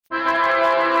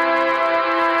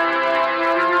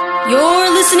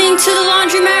You're listening to the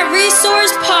Laundromat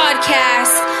Resource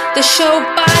Podcast, the show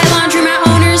by laundromat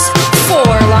owners for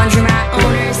laundromat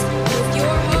owners, with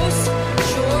your host,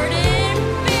 Jordan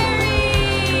Berry.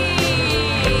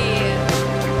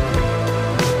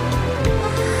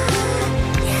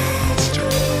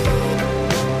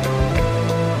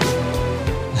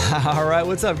 All right,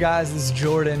 what's up, guys? This is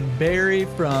Jordan Berry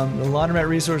from the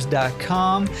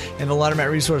laundromatresource.com and the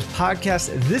Laundromat Resource Podcast.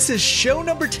 This is show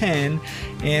number 10,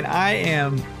 and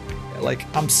I'm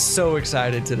so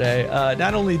excited today.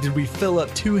 Not only did we fill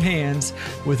up 2 hands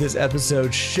with this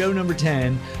episode, show number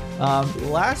 10,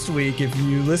 last week, if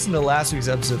you listened to last week's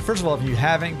episode, first of all, if you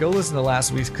haven't, go listen to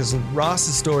last week's because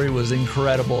Ross's story was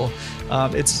incredible.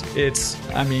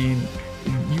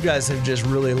 You guys have just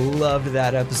really loved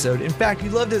that episode. In fact,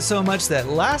 you loved it so much that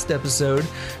last episode,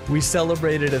 we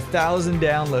celebrated 1,000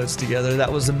 downloads together.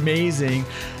 That was amazing.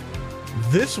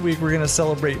 This week, we're going to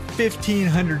celebrate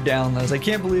 1,500 downloads. I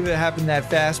can't believe it happened that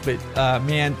fast, but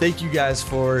man, thank you guys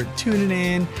for tuning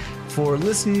in, for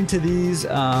listening to these.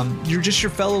 You're just your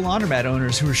fellow laundromat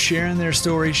owners who are sharing their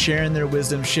stories, sharing their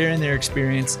wisdom, sharing their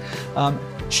experience.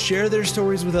 Share their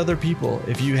stories with other people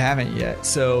if you haven't yet.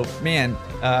 So, man,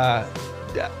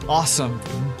 awesome.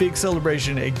 Big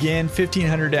celebration. Again,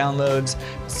 1,500 downloads,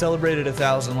 celebrated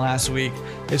 1,000 last week.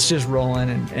 It's just rolling,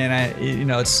 and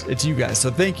it's you guys. So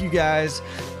thank you guys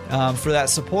for that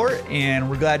support, and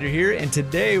we're glad you're here. And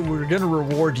today we're going to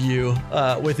reward you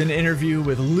with an interview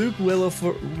with Luke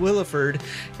Williford.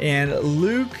 And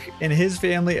Luke and his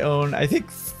family own, I think,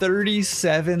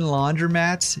 37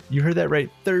 laundromats. You heard that right,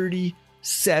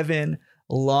 37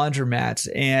 laundromats.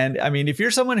 And I mean, if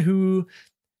you're someone who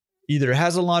either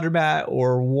has a laundromat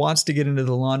or wants to get into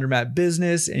the laundromat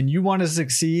business and you want to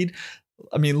succeed,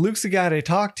 I mean, Luke's the guy to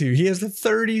talk to. He has the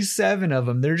 37 of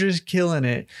them. They're just killing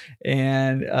it.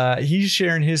 And he's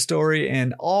sharing his story.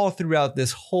 And all throughout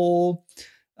this whole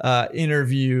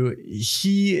interview,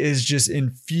 he is just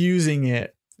infusing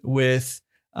it with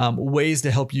ways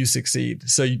to help you succeed.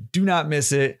 So you do not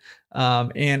miss it.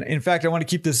 And in fact, I want to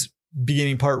keep this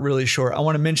beginning part really short. I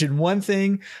want to mention one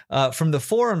thing from the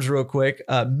forums real quick.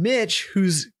 Mitch,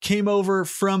 who's came over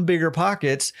from Bigger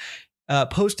Pockets,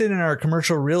 posted in our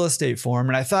commercial real estate forum.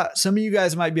 And I thought some of you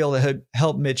guys might be able to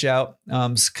help Mitch out,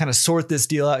 kind of sort this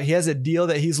deal out. He has a deal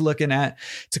that he's looking at.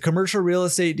 It's a commercial real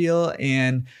estate deal,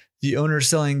 and the owner's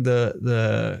selling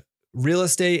the real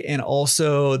estate and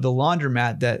also the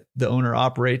laundromat that the owner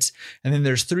operates. And then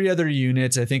there's 3 other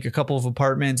units, I think a couple of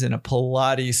apartments and a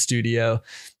Pilates studio.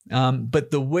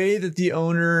 But the way that the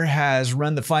owner has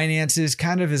run the finances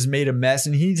kind of has made a mess,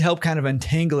 and he needs help kind of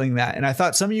untangling that. And I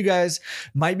thought some of you guys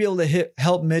might be able to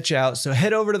help Mitch out. So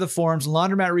head over to the forums,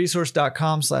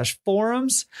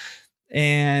 laundromatresource.com/forums,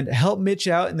 and help Mitch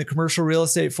out in the commercial real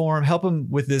estate forum, help him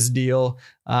with this deal.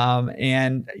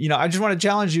 I just want to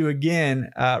challenge you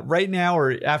again, right now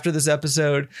or after this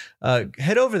episode,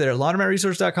 head over there,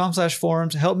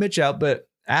 laundromatresource.com/forums, help Mitch out, but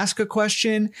ask a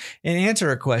question and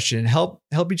answer a question. Help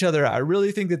each other out. I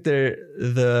really think that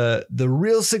the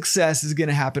real success is going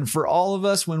to happen for all of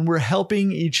us when we're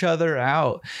helping each other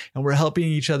out and we're helping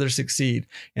each other succeed.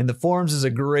 And the forums is a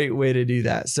great way to do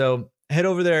that. So head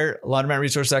over there,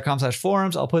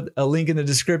 laundromatresource.com/forums. I'll put a link in the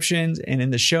descriptions and in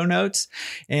the show notes.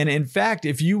 And in fact,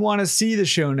 if you want to see the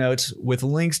show notes with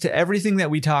links to everything that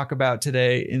we talk about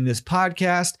today in this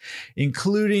podcast,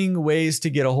 including ways to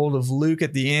get a hold of Luke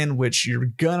at the end, which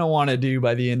you're going to want to do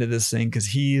by the end of this thing, because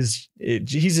he's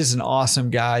just an awesome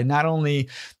guy, not only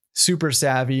super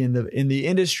savvy in the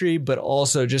industry, but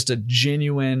also just a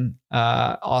genuine,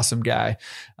 awesome guy.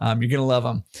 You're going to love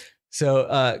him.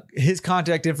 So his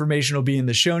contact information will be in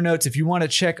the show notes. If you want to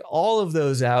check all of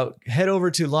those out, head over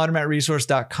to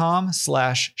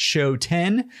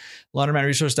laundromatresource.com/show10,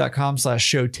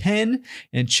 laundromatresource.com/show10,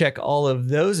 and check all of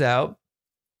those out.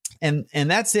 And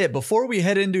that's it. Before we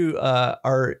head into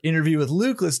our interview with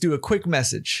Luke, let's do a quick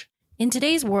message. In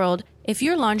today's world, if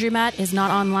your laundromat is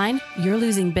not online, you're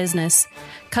losing business.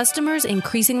 Customers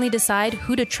increasingly decide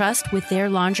who to trust with their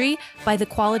laundry by the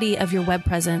quality of your web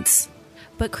presence.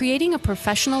 But creating a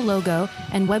professional logo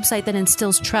and website that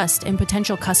instills trust in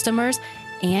potential customers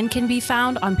and can be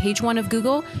found on page 1 of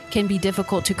Google can be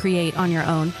difficult to create on your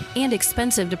own and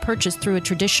expensive to purchase through a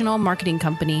traditional marketing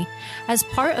company. As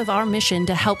part of our mission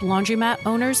to help laundromat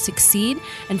owners succeed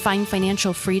and find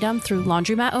financial freedom through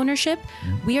laundromat ownership,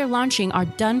 we are launching our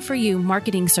done-for-you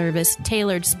marketing service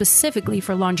tailored specifically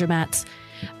for laundromats.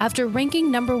 After ranking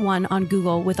number 1 on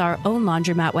Google with our own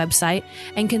laundromat website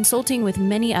and consulting with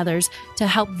many others to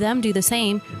help them do the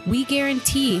same, we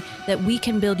guarantee that we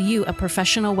can build you a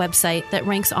professional website that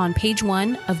ranks on page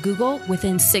 1 of Google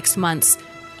within 6 months.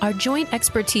 Our joint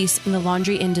expertise in the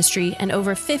laundry industry and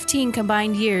over 15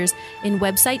 combined years in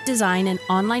website design and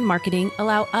online marketing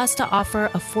allow us to offer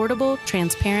affordable,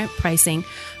 transparent pricing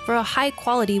for a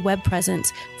high-quality web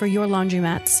presence for your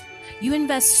laundromats. You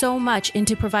invest so much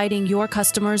into providing your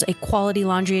customers a quality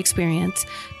laundry experience.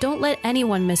 Don't let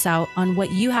anyone miss out on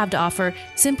what you have to offer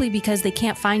simply because they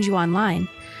can't find you online.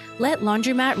 Let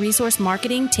Laundromat Resource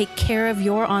Marketing take care of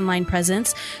your online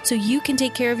presence so you can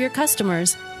take care of your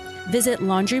customers. Visit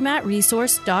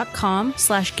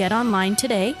laundromatresource.com/getonline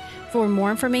today for more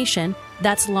information.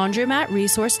 That's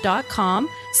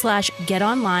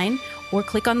laundromatresource.com/getonline or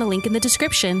click on the link in the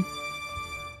description.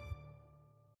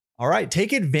 All right,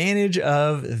 take advantage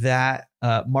of that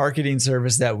marketing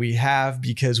service that we have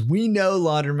because we know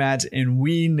laundromats and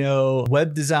we know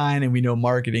web design and we know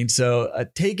marketing. So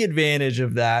take advantage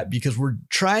of that because we're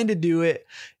trying to do it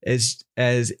as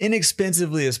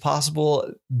inexpensively as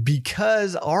possible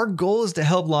because our goal is to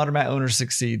help laundromat owners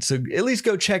succeed. So at least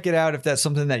go check it out if that's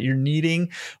something that you're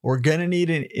needing or gonna need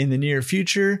in the near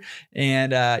future.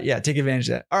 And take advantage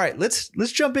of that. All right, let's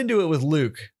jump into it with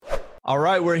Luke. All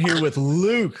right, we're here with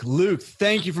Luke. Luke,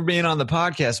 thank you for being on the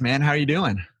podcast, man. How are you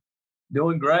doing?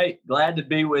 Doing great. Glad to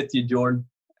be with you, Jordan.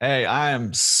 Hey, I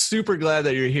am super glad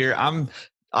that you're here. I'm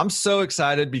so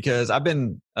excited because I've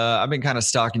been kind of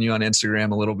stalking you on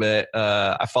Instagram a little bit.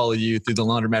 I follow you through the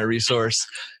Laundromat Resource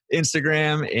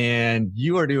Instagram, and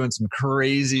you are doing some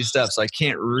crazy stuff. So I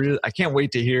can't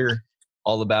wait to hear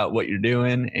all about what you're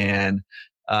doing. And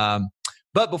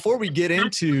but before we get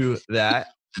into that,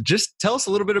 just tell us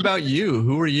a little bit about you.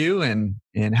 Who are you and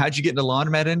how'd you get in the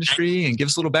laundromat industry, and give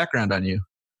us a little background on you.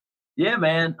 Yeah,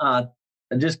 man. I'm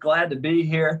just glad to be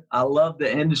here. I love the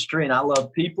industry and I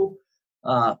love people.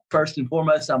 First and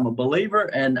foremost, I'm a believer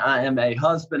and I am a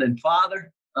husband and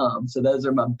father. So those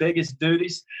are my biggest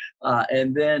duties.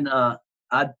 And then I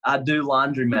do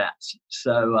laundromats.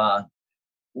 So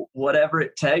whatever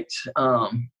it takes.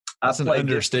 That's an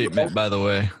understatement, by the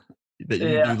way, that you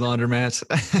do laundromats.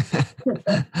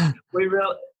 We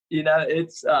really,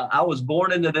 it's, I was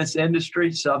born into this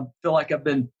industry, so I feel like I've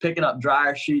been picking up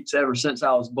dryer sheets ever since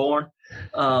I was born,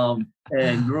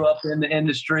 and grew up in the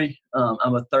industry.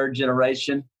 I'm a third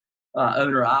generation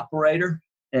owner operator,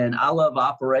 and I love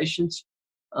operations.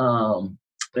 And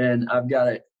I've got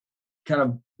a kind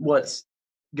of what's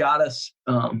got us,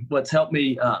 what's helped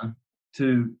me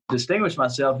to distinguish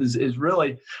myself is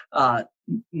really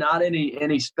not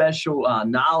any special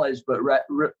knowledge, but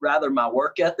rather my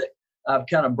work ethic. I've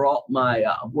kind of brought my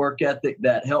work ethic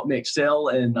that helped me excel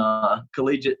in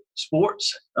collegiate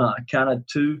sports kind of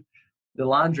to the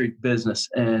laundry business.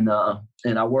 And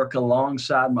I work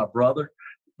alongside my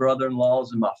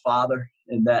brother-in-laws and my father.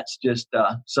 And that's just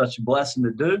such a blessing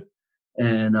to do.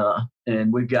 And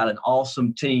we've got an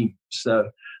awesome team.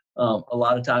 So a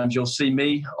lot of times you'll see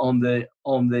me on the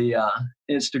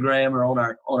Instagram or on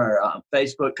our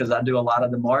Facebook because I do a lot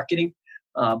of the marketing.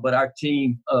 But our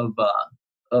team of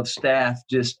staff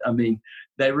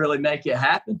they really make it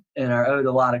happen and are owed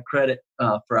a lot of credit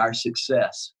for our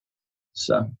success.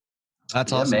 So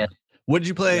that's awesome. Man. What did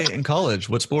you play in college?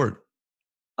 What sport?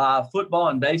 Football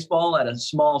and baseball at a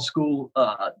small school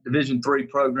Division III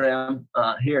program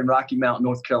here in Rocky Mount,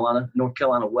 North Carolina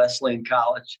Wesleyan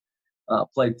College.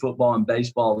 Played football and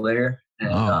baseball there,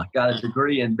 and got a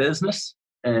degree in business,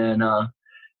 and got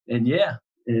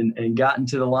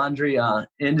into the laundry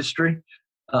industry.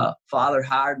 Father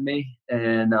hired me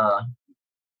and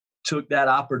took that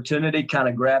opportunity, kind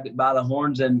of grabbed it by the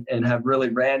horns, and have really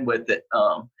ran with it.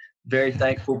 Very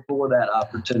thankful for that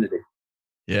opportunity.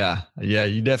 Yeah,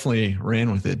 you definitely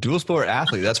ran with it. Dual sport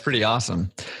athlete. That's pretty awesome.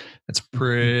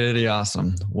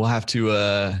 We'll have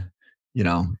to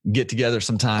get together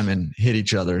sometime and hit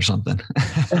each other or something.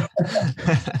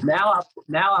 Now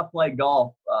I play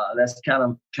golf. That's kind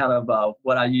of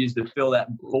what I use to fill that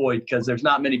void because there's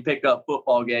not many pickup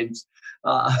football games.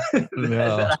 No.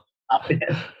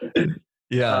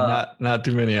 Not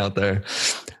too many out there.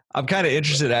 I'm kind of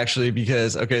interested actually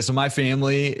because, so my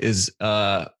family is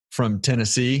from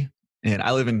Tennessee and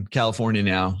I live in California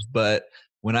now, but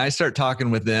when I start talking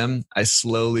with them, I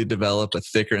slowly develop a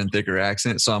thicker and thicker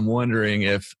accent. So I'm wondering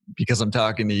if, because I'm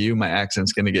talking to you, my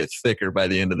accent's going to get thicker by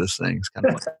the end of this thing. It's kind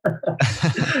of like...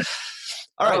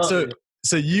 All right.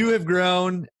 So you have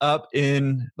grown up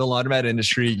in the laundromat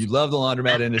industry. You love the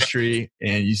laundromat industry,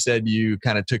 and you said you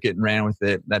kind of took it and ran with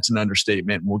it. That's an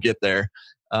understatement. We'll get there.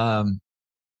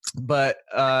 But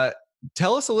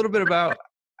tell us a little bit about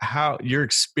how your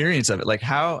experience of it, like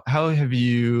how have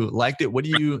you liked it? What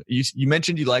do you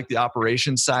mentioned you like the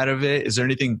operations side of it. Is there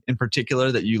anything in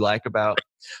particular that you like about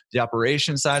the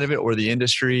operations side of it or the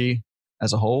industry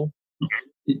as a whole?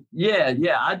 Yeah.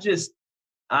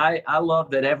 I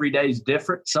love that every day is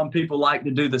different. Some people like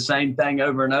to do the same thing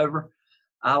over and over.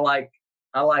 I like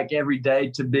every day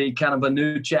to be kind of a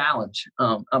new challenge.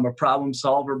 I'm a problem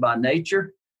solver by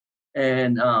nature,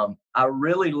 and I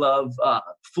really love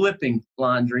flipping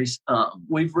laundries.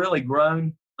 We've really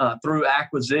grown through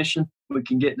acquisition. We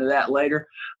can get into that later,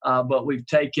 but we've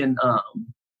taken a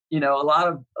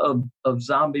lot of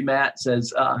zombie mats,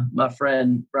 as my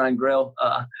friend Brian Grell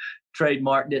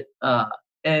trademarked it,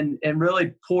 and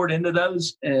really poured into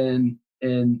those and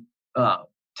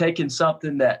taken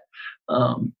something that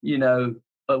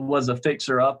was a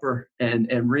fixer upper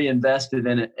and reinvested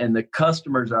in it, and the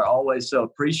customers are always so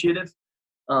appreciative.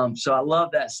 So I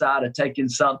love that side of taking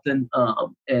something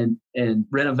and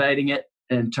renovating it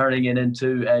and turning it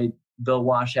into the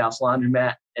wash house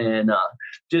laundromat, and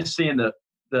just seeing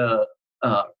the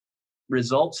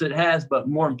results it has, but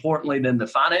more importantly than the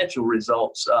financial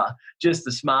results, just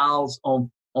the smiles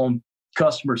on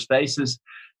customers' faces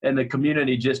and the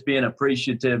community just being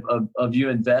appreciative of you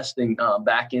investing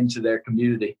back into their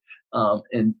community.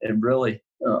 And really,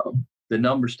 the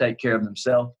numbers take care of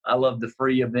themselves. I love the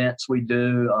free events we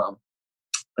do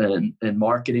and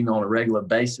marketing on a regular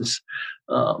basis.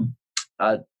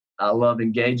 I love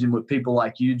engaging with people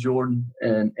like you, Jordan,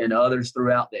 and others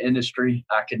throughout the industry.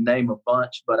 I could name a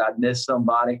bunch, but I'd miss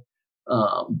somebody.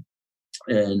 And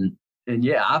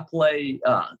I play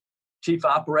Chief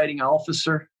Operating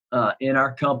Officer in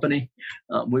our company.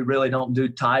 We really don't do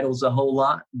titles a whole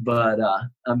lot, but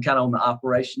I'm kind of on the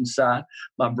operations side.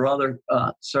 My brother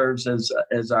serves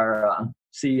as our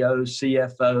CEO,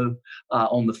 CFO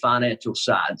on the financial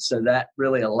side. So that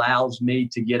really allows me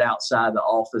to get outside the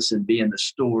office and be in the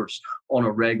stores on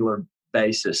a regular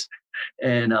basis.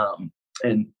 And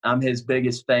I'm his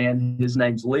biggest fan. His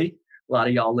name's Lee. A lot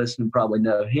of y'all listening probably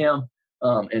know him.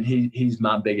 And he's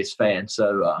my biggest fan.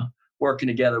 So working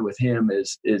together with him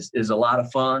is a lot of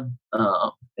fun.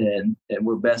 And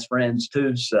we're best friends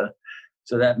too. So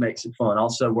that makes it fun.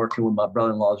 Also working with my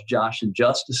brother-in-laws, Josh and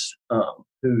Justice,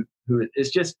 who it's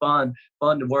just fun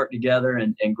to work together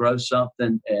and grow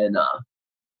something. And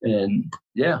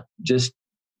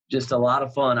just a lot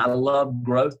of fun. I love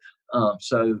growth.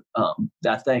 So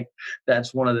I think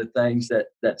that's one of the things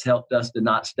that's helped us to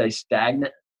not stay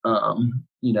stagnant,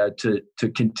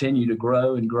 to continue to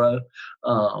grow and grow.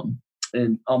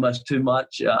 And almost too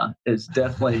much is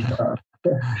definitely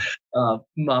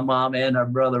my mom and our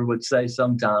brother would say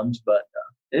sometimes, but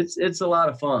it's a lot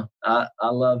of fun. I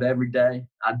love every day.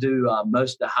 I do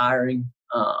most of the hiring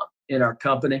in our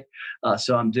company,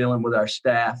 so I'm dealing with our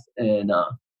staff, and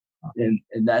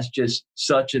that's just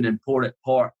such an important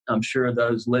part. I'm sure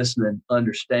those listening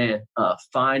understand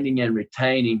finding and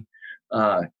retaining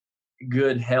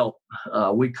good help.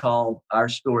 We call our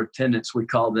store attendants, we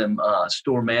call them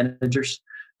store managers.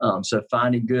 So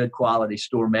finding good quality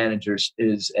store managers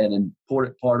is an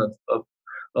important part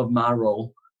of my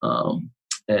role.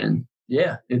 And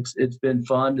yeah, it's been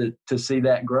fun to see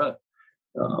that grow.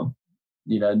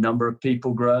 Number of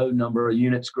people grow, number of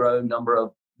units grow,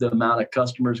 the amount of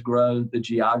customers grow, the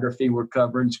geography we're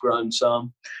covering is growing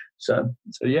some. So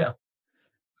yeah.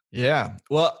 Yeah.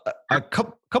 Well, a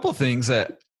couple of things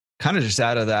that kind of just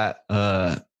out of that,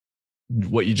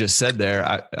 what you just said there,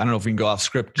 I don't know if we can go off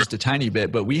script just a tiny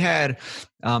bit, but we had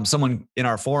someone in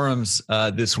our forums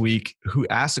this week who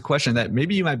asked a question that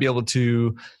maybe you might be able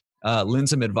to lend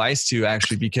some advice to,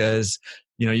 actually, because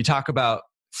you talk about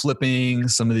flipping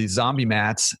some of these zombie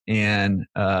mats and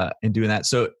doing that.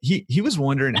 So he was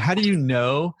wondering, how do you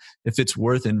know if it's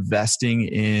worth investing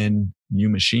in new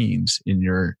machines in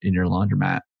your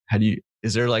laundromat?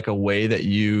 Is there like a way that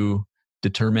you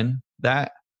determine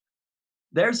that?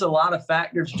 There's a lot of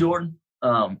factors, Jordan.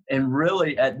 And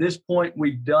really at this point,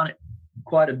 we've done it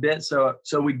quite a bit. So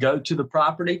we go to the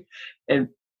property and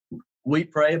we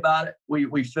pray about it.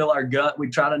 We feel our gut. We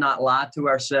try to not lie to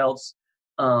ourselves.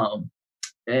 And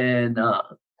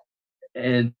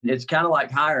it's kind of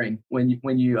like hiring. When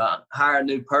you hire a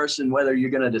new person, whether you're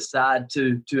going to decide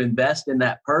to invest in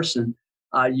that person,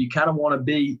 you kind of want to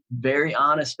be very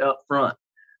honest up front.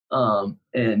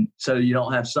 And so you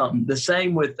don't have something. The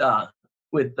same with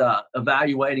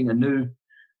evaluating a new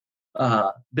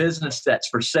business that's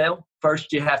for sale.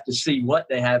 First, you have to see what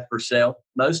they have for sale.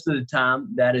 Most of the time,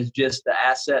 that is just the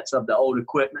assets of the old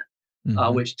equipment,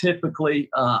 which typically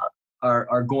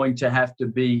are going to have to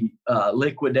be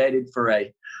liquidated for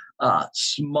a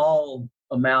small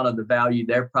amount of the value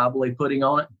they're probably putting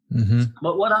on it. Mm-hmm.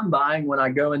 But what I'm buying when I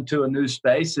go into a new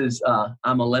space is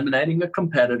I'm eliminating a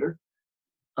competitor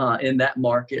in that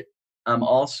market. I'm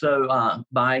also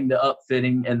buying the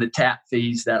upfitting and the tap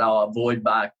fees that I'll avoid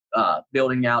by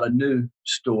building out a new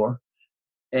store,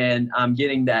 and I'm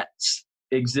getting that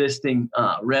existing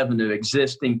revenue,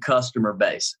 existing customer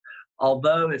base.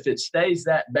 Although if it stays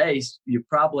that base, you're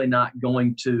probably not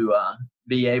going to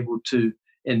be able to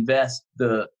invest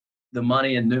the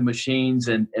money in new machines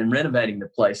and renovating the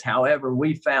place. However,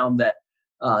 we found that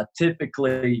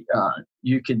typically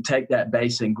you can take that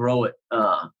base and grow it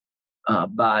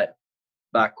by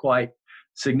quite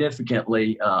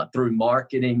significantly through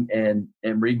marketing and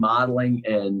remodeling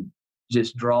and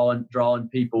just drawing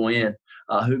people in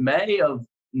who may have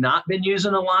not been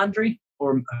using a laundry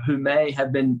or who may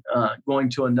have been going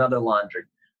to another laundry.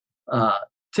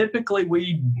 Typically,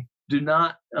 we do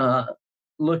not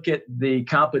look at the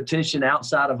competition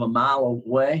outside of a mile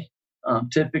away.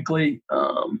 Typically,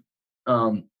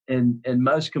 in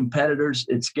most competitors,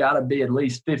 it's got to be at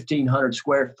least 1,500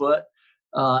 square foot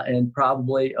and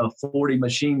probably a 40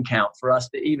 machine count for us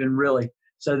to even really.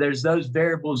 So there's those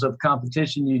variables of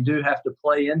competition you do have to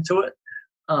play into it.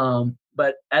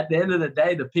 But at the end of the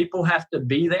day, the people have to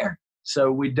be there.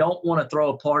 So we don't want to throw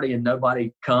a party and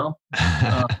nobody come.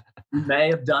 You may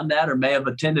have done that or may have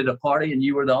attended a party and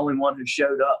you were the only one who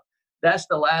showed up. That's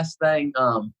the last thing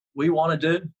we want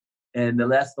to do. And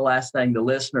that's the last thing the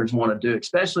listeners want to do,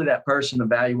 especially that person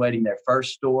evaluating their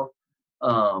first store.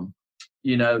 Do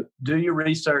your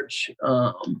research,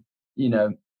 listen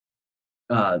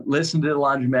to the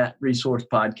Laundromat Resource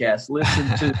Podcast, listen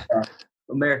to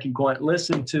American Coin,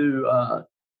 listen to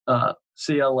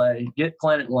CLA, get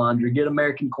Planet Laundry, get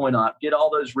American Coin Op, get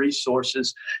all those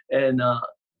resources and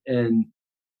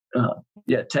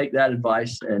take that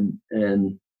advice and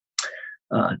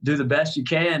do the best you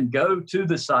can. Go to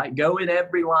the site, go in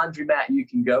every laundromat you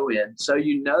can go in so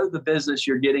you know the business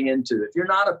you're getting into. If you're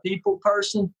not a people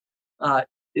person,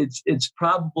 it's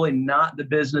probably not the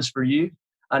business for you.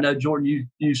 I know, Jordan,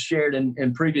 you shared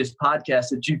in previous podcasts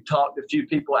that you've talked a few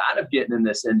people out of getting in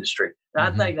this industry. And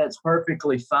I think that's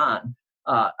perfectly fine.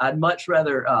 I'd much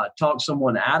rather talk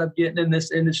someone out of getting in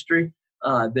this industry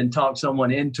than talk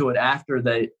someone into it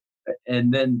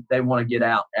and then they want to get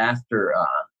out after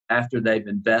they've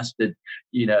invested,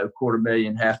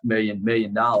 $250,000, $500,000, $1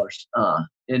 million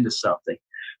into something.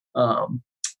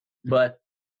 But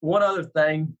one other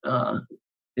thing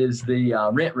is the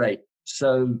rent rate.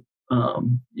 So,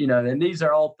 and these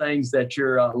are all things that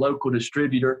your local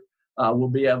distributor will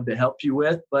be able to help you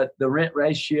with. But the rent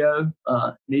ratio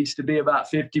needs to be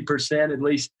about 50%, at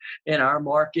least in our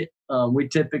market. We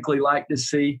typically like to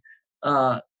see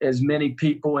as many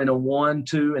people in a 1,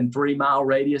 2, and 3 mile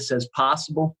radius as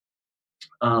possible.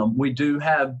 We do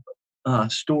have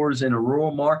stores in a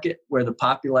rural market where the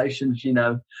population's,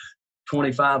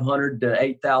 2,500 to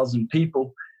 8,000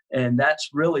 people. And that's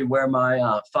really where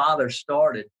my father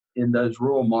started, in those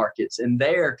rural markets. And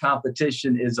their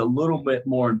competition is a little bit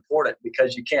more important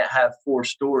because you can't have 4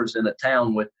 stores in a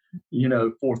town with,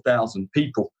 4,000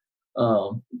 people.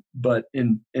 But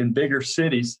in bigger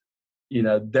cities,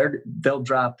 they'll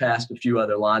drive past a few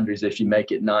other laundries if you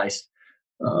make it nice.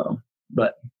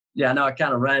 But yeah, I know I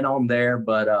kind of ran on there,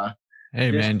 but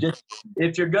just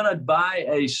if you're going to buy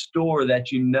a store that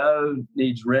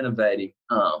needs renovating,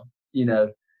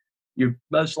 you're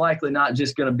most likely not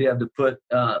just going to be able to put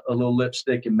a little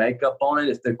lipstick and makeup on it.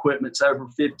 If the equipment's over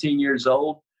 15 years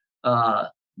old,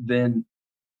 then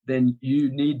you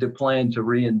need to plan to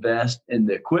reinvest in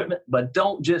the equipment. But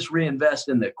don't just reinvest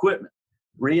in the equipment.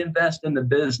 Reinvest in the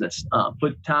business.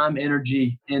 Put time,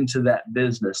 energy into that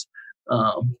business.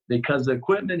 Because the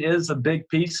equipment is a big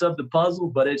piece of the puzzle,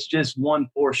 but it's just one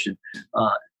portion.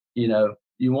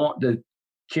 You want to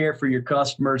care for your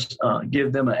customers,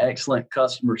 give them an excellent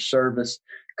customer service,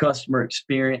 customer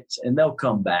experience, and they'll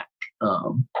come back,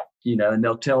 and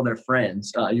they'll tell their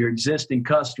friends. Your existing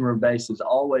customer base is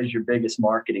always your biggest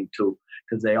marketing tool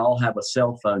because they all have a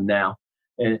cell phone now.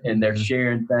 And they're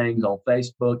sharing things on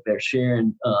Facebook. They're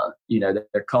sharing,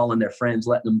 they're calling their friends,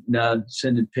 letting them know,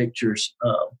 sending pictures,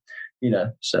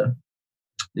 so,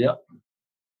 yep.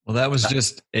 Well, that was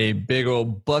just a big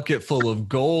old bucket full of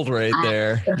gold right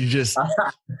there. You just,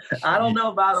 I don't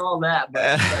know about all that, but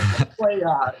definitely,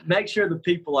 make sure the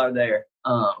people are there.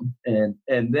 And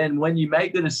then when you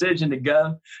make the decision to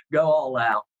go all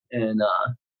out and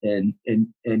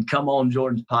come on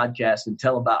Jordan's podcast and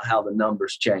tell about how the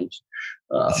numbers changed.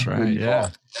 That's right. Yeah.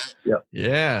 Yep.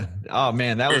 Yeah. Oh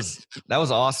man, that was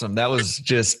awesome. That was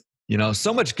just,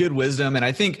 so much good wisdom. And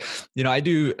I think, I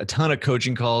do a ton of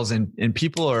coaching calls and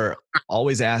people are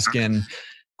always asking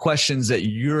questions that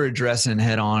you're addressing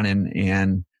head on.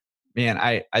 And man,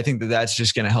 I think that's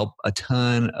just going to help a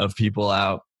ton of people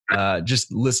out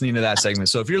just listening to that segment.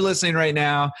 So if you're listening right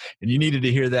now and you needed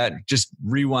to hear that, just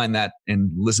rewind that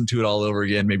and listen to it all over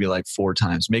again, maybe like 4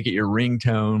 times. Make it your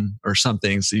ringtone or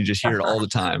something so you just hear it all the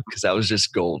time, because that was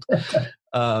just gold.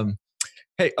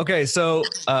 Hey, okay, so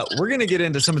we're going to get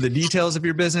into some of the details of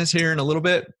your business here in a little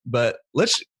bit, but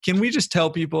can we just tell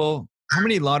people, how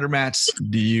many laundromats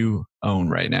do you own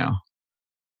right now?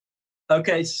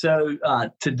 Okay, so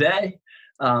today,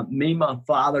 me, my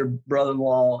father,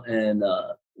 brother-in-law, and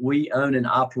we own and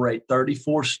operate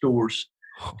 34 stores,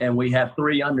 and we have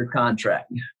 3 under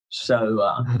contract.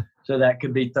 So that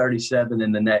could be 37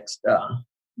 in the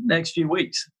next few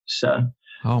weeks. So,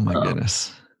 oh my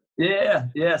goodness.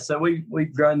 Yeah. So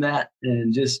we've grown that,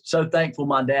 and just so thankful.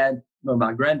 My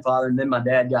grandfather, and then my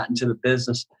dad got into the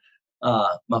business.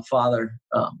 My father,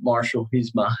 Marshall,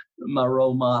 he's my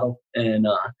role model and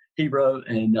hero,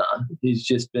 and he's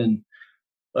just been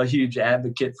a huge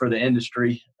advocate for the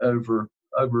industry over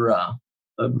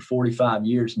 45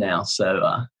 years now.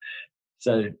 So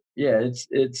yeah,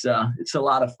 it's a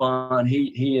lot of fun.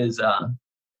 He is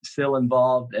still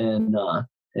involved and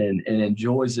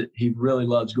enjoys it. He really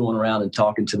loves going around and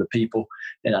talking to the people,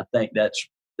 and I think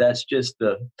that's just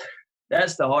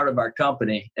that's the heart of our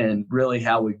company, and really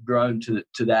how we've grown to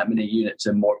that many units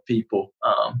and more people.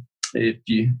 If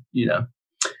you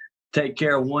take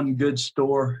care of one good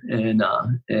store, and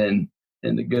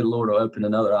the good Lord will open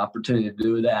another opportunity to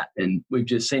do that. And we've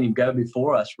just seen him go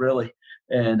before us, really.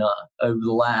 And over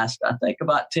the last, I think,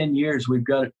 about 10 years, we've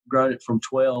grown it from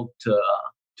 12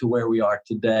 to where we are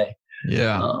today.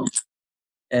 Yeah.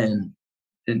 And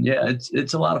yeah,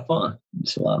 it's a lot of fun.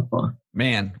 It's a lot of fun,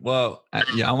 man. Well,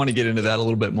 I want to get into that a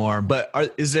little bit more, but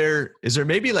is there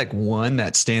maybe like one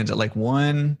that stands out, like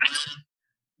one,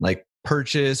 like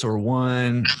purchase or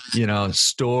one,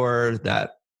 store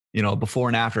that, before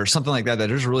and after, or something like that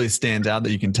just really stands out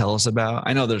that you can tell us about?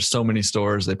 I know there's so many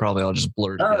stores, they probably all just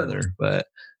blur together, but.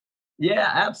 Yeah,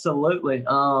 absolutely.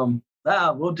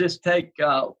 We'll just take,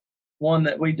 one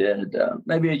that we did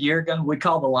maybe a year ago. We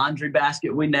call the Laundry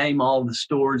Basket. We name all the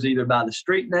stores either by the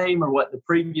street name or what the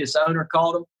previous owner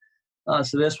called them.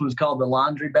 So this one's called the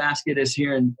Laundry Basket. It's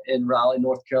here in Raleigh,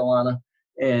 North Carolina.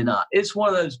 And it's one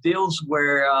of those deals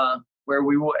where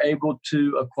we were able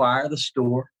to acquire the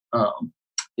store.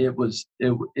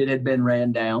 It had been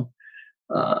ran down.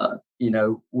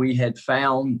 We had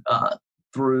found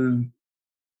through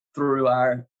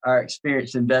our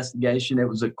experienced investigation, it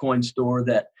was a coin store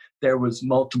that there was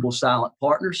multiple silent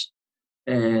partners,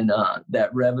 and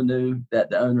that revenue that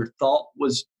the owner thought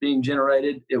was being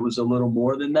generated, it was a little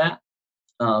more than that.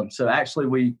 So actually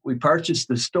we purchased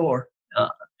the store,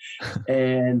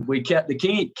 and we kept the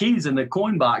keys in the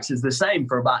coin boxes the same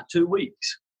for about 2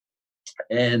 weeks.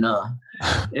 And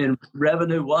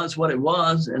revenue was what it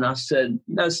was. And I said,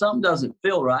 something doesn't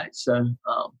feel right. So,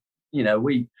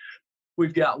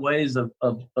 we've got ways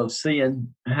of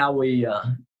seeing how we,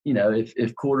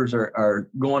 if quarters are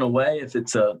going away, if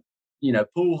it's a,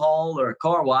 pool hall or a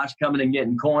car wash coming and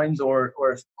getting coins, or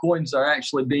if coins are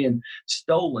actually being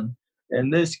stolen. In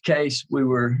this case, we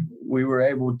were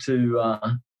able to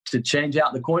change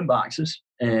out the coin boxes,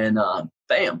 and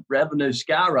bam, revenue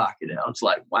skyrocketed. I was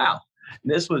like, wow.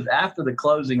 This was after the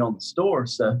closing on the store,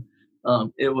 so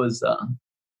that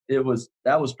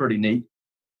was pretty neat.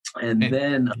 And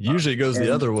then usually it goes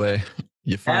the other way.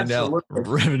 You find out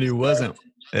revenue wasn't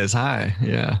as high.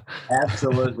 Yeah,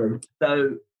 absolutely.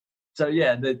 So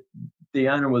yeah, the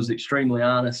owner was extremely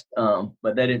honest,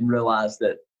 but they didn't realize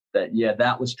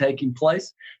that was taking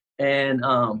place. And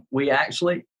we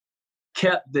actually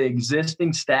kept the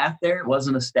existing staff there. It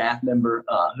wasn't a staff member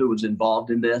who was involved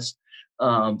in this.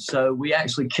 So we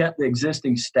actually kept the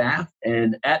existing staff,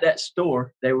 and at that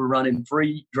store, they were running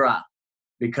free dry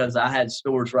because I had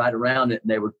stores right around it,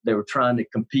 and they were trying to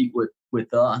compete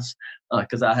with us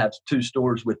because I have 2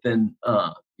 stores within,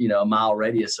 a mile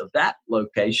radius of that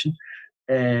location.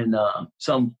 And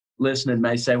some listening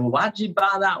may say, well, why'd you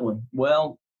buy that one?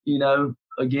 Well,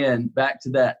 again, back to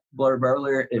that blurb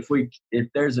earlier, if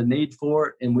there's a need for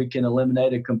it and we can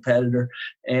eliminate a competitor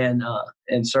and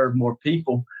serve more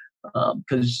people,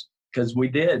 because we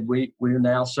did. We're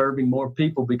now serving more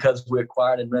people because we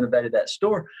acquired and renovated that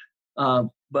store.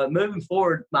 But moving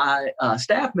forward, my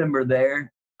staff member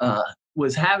there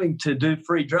was having to do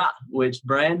free dry, which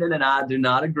Brandon and I do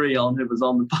not agree on, who was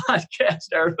on the podcast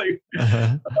earlier.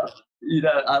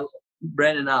 Uh-huh.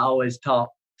 Brandon and I always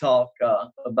talk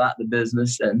about the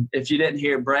business. And if you didn't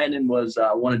hear, Brandon was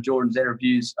one of Jordan's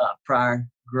interviews prior.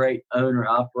 Great owner,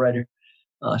 operator.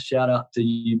 Shout out to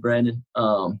you, Brandon.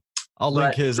 I'll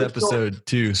link his episode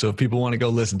too, so if people want to go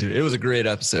listen to it. It was a great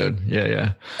episode.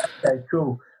 Yeah. Okay,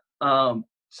 cool.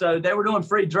 So they were doing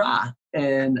free dry,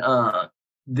 and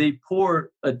the poor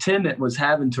attendant was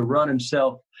having to run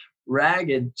himself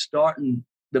ragged, starting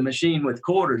the machine with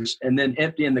quarters and then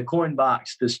emptying the coin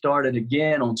box to start it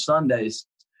again on Sundays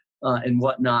and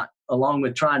whatnot, along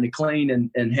with trying to clean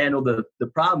and handle the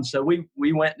problem. So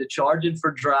we went to charging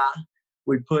for dry.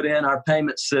 We put in our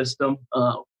payment system,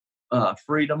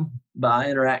 Freedom by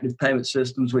Interactive Payment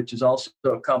Systems, which is also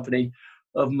a company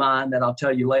of mine that I'll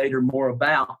tell you later more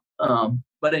about.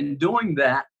 But in doing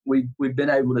that, we've been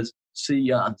able to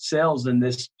see sales in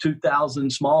this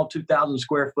 2,000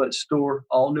 square foot store,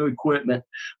 all new equipment,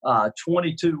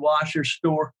 22 washer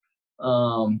store.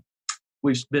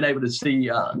 We've been able to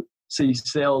see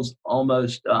sales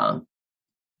almost 150%,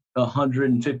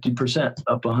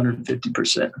 up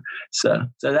 150%. So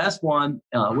that's one.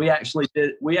 We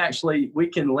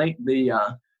can link the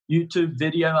YouTube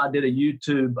video. I did a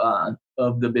YouTube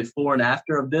of the before and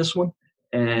after of this one,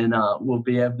 and we'll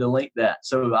be able to link that.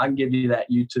 So I can give you that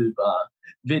YouTube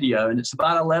video, and it's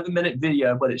about an 11-minute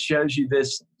video, but it shows you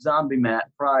this zombie mat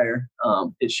prior.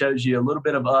 It shows you a little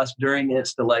bit of us during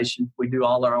installation. We do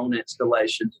all our own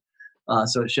installations.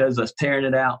 So it shows us tearing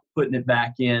it out, putting it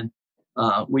back in.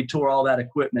 We tore all that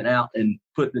equipment out and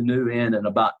put the new in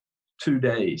about 2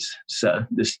 days. So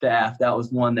the staff, that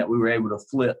was one that we were able to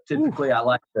flip. Typically, I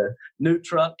like the new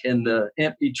truck and the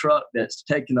empty truck that's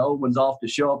taking the old ones off to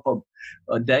show up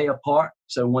a day apart.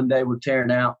 So one day we're tearing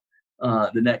out,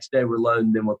 the next day we're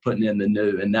loading, then we're putting in the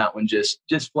new. And that one just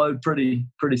flowed pretty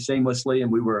seamlessly.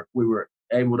 And we were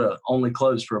able to only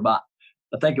close for about,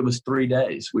 I think it was 3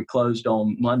 days. We closed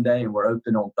on Monday and we're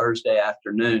open on Thursday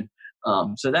afternoon.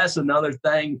 So that's another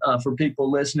thing for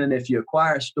people listening. If you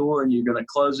acquire a store and you're going to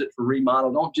close it for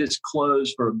remodel, don't just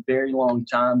close for a very long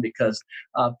time, because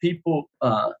people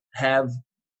have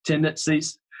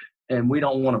tendencies, and we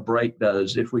don't want to break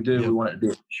those. If we do, we want it to be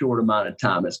a short amount of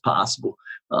time as possible.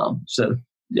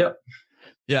 Yep.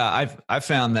 Yeah, I've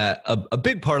found that a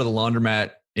big part of the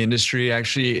laundromat industry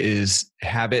actually is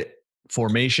habit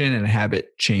formation and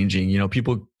habit changing. You know,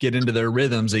 people get into their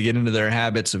rhythms, they get into their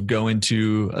habits of going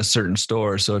to a certain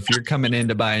store. So if you're coming in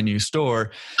to buy a new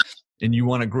store and you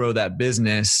want to grow that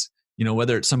business, you know,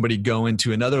 whether it's somebody going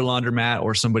to another laundromat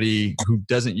or somebody who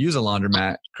doesn't use a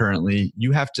laundromat currently,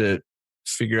 you have to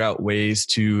figure out ways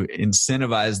to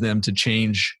incentivize them to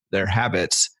change their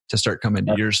habits to start coming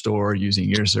to your store, using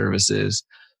your services.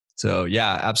 So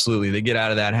yeah, absolutely. They get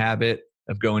out of that habit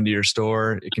of going to your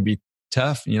store. It can be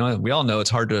tough. You know, we all know it's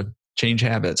hard to change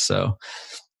habits. So,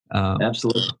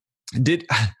 absolutely.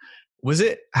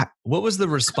 What was the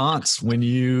response when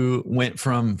you went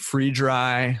from free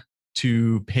dry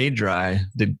to paid dry?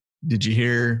 Did you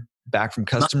hear back from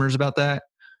customers about that?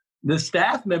 The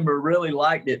staff member really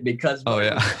liked it, because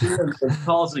it was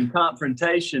causing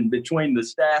confrontation between the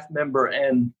staff member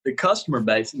and the customer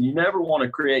base. And you never want to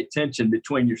create tension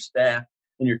between your staff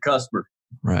and your customer.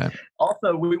 Right.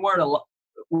 Also, we weren't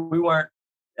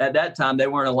at that time, they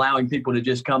weren't allowing people to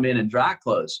just come in and dry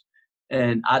close.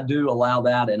 And I do allow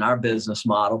that in our business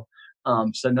model.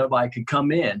 So nobody could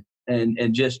come in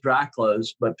and just dry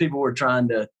close, but people were trying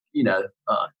to,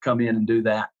 come in and do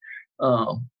that.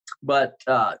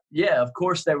 Yeah, of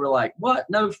course they were like, what?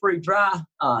 No free dry.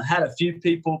 Had a few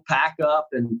people pack up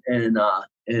and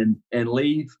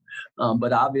leave.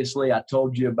 But obviously I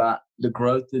told you about the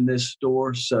growth in this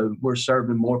store. So we're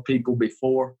serving more people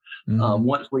before. Mm-hmm.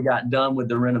 Once we got done with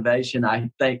the renovation, I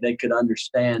think they could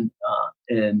understand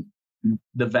and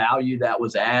the value that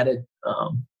was added.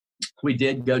 We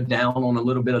did go down on a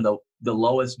little bit of the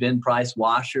lowest bin price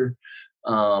washer.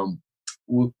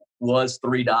 Was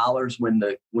 $3 when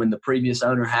the previous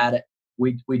owner had it.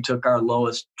 We took our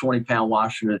lowest 20-pound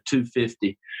washer to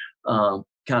 $250,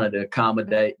 kind of to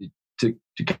accommodate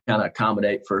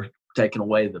for taking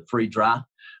away the free dry.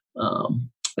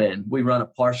 And we run a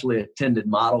partially attended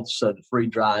model, so the free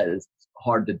dry is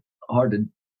hard to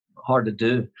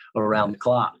do around the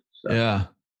clock. So.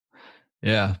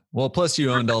 Yeah. Well, plus you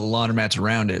owned all the laundromats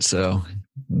around it, so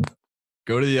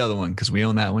go to the other one because we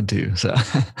own that one too. So.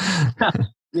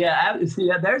 Yeah,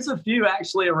 there's a few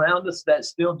actually around us that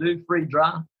still do free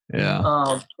dry. Yeah.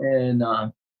 I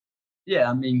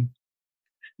mean,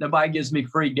 nobody gives me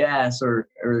free gas or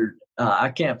I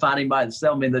can't find anybody to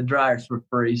sell me the dryers for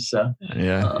free. So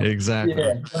yeah, exactly.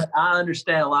 Yeah, but I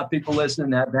understand a lot of people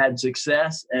listening have had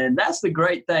success, and that's the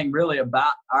great thing really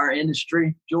about our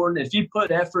industry, Jordan. If you put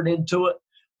effort into it,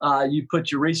 you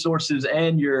put your resources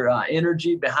and your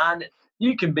energy behind it,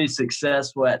 you can be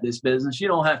successful at this business. You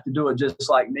don't have to do it just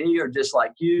like me or just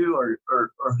like you or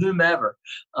whomever.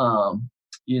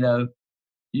 You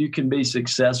can be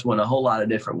successful in a whole lot of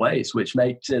different ways, which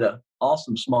makes it an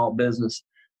awesome small business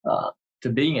to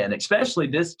be in, especially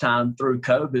this time through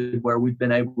COVID, where we've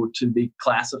been able to be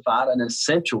classified an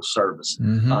essential service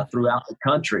throughout the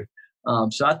country.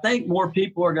 So I think more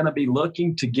people are going to be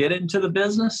looking to get into the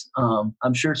business.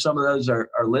 I'm sure some of those are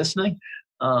listening.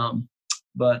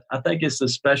 But I think it's a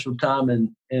special time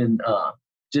in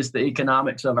just the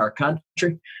economics of our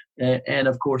country and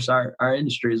of course, our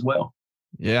industry as well.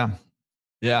 Yeah.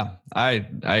 Yeah, I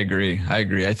agree.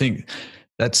 I think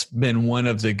that's been one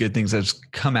of the good things that's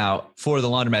come out for the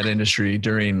laundromat industry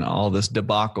during all this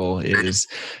debacle is,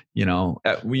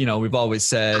 we've always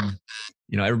said,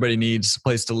 everybody needs a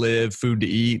place to live, food to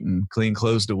eat, and clean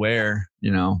clothes to wear,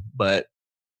 but,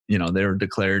 they were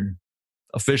declared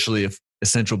officially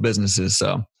essential businesses.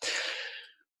 So,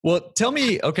 well, tell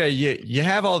me, okay, you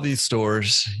have all these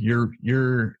stores,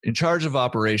 you're in charge of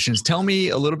operations. Tell me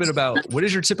a little bit about what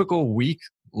does your typical week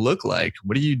look like?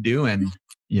 What are you doing,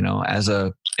 as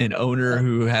an owner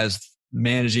who has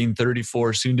managing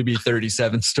 34, soon to be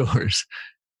 37 stores?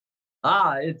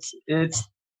 It's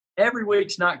every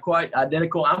week's not quite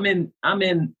identical. I'm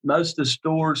in most of the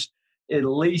stores at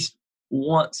least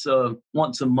once a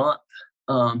month.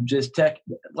 Just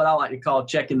what I like to call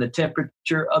checking the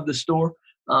temperature of the store.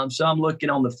 So I'm looking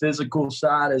on the physical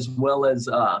side as well as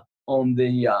on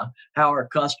the how our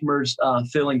customers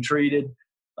feeling treated.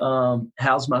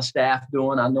 How's my staff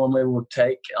doing? I normally will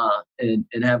take and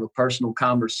have a personal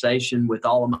conversation with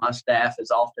all of my staff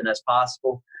as often as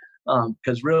possible.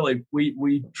 Because really,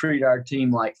 we treat our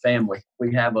team like family.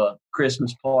 We have a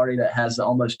Christmas party that has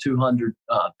almost 200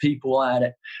 people at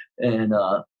it, and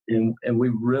we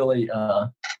really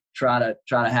try to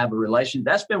have a relation.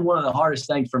 That's been one of the hardest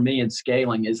things for me in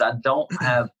scaling is I don't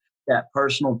have that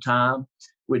personal time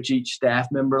with each staff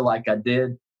member like I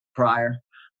did prior.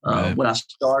 Right. When I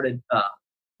started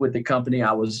with the company,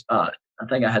 I was I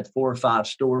think I had 4 or 5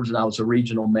 stores, and I was a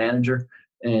regional manager.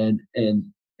 And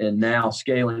now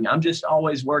scaling, I'm just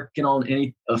always working on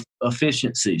any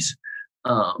efficiencies,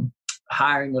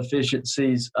 hiring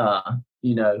efficiencies,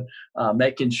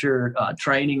 making sure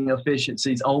training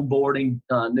efficiencies, onboarding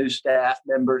new staff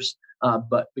members.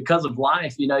 But because of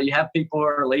life, you have people who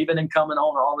are leaving and coming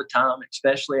on all the time,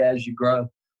 especially as you grow.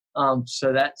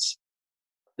 So that's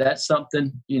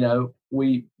something,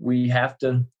 we have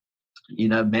to,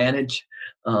 manage.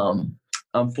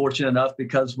 I'm fortunate enough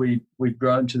because we've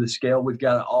grown to the scale. We've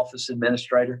got an office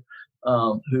administrator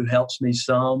who helps me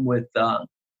some with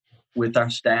our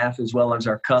staff as well as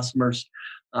our customers.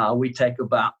 We take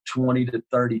about 20 to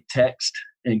 30 texts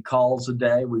and calls a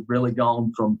day. We've really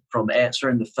gone from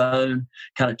answering the phone,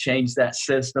 kind of changed that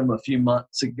system a few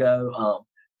months ago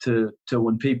to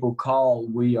when people call,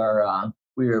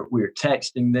 we're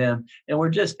texting them, and we're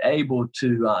just able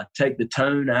to take the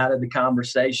tone out of the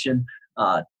conversation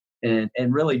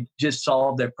and really just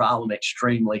solve their problem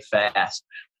extremely fast.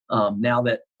 Now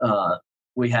that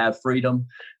we have Freedom,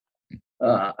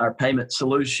 our payment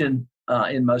solution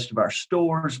in most of our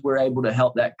stores, we're able to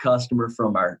help that customer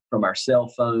from our cell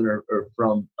phone or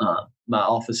from my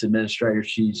office administrator.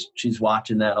 She's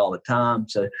watching that all the time,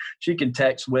 so she can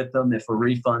text with them if a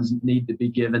refunds need to be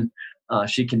given.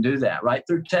 She can do that right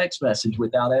through text message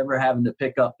without ever having to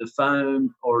pick up the phone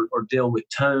or deal with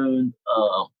tone.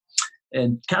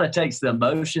 And kind of takes the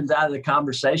emotions out of the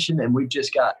conversation, and we've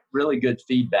just got really good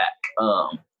feedback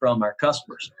from our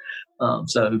customers.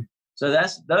 So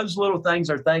that's those little things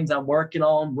are things I'm working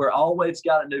on. We're always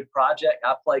got a new project.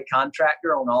 I play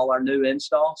contractor on all our new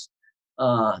installs.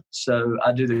 So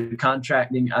I do the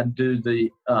contracting. I do the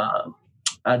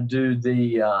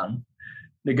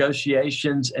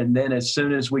negotiations, and then as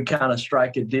soon as we kind of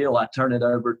strike a deal, I turn it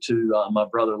over to my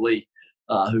brother Lee,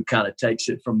 who kind of takes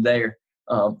it from there.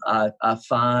 I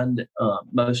find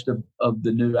most of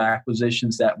the new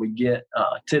acquisitions that we get,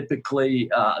 typically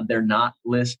they're not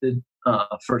listed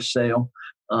for sale.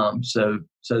 So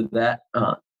that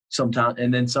sometimes,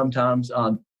 and then sometimes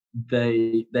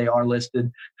they are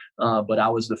listed, but I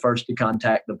was the first to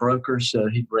contact the broker, so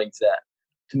he brings that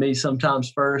to me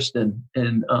sometimes first, and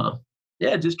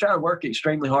just try to work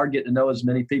extremely hard, get to know as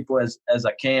many people as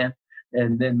I can,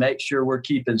 and then make sure we're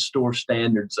keeping store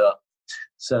standards up.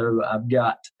 So I've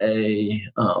got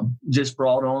just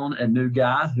brought on a new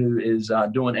guy who is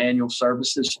doing annual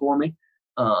services for me.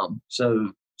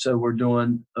 So we're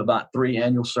doing about 3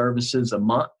 annual services a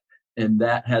month, and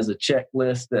that has a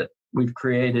checklist that we've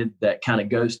created that kind of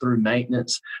goes through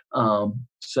maintenance,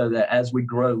 so that as we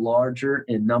grow larger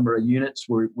in number of units,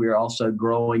 we're also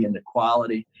growing in the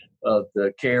quality of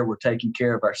the care we're taking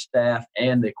care of our staff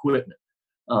and the equipment.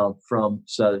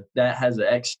 So that has an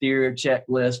exterior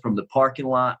checklist from the parking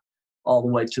lot all the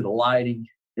way to the lighting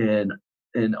and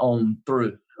on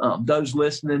through. Those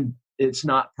listening, it's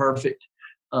not perfect.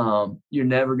 You're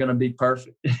never going to be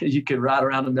perfect. You could ride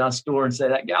around in my store and say,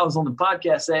 that guy was on the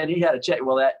podcast saying he had a check.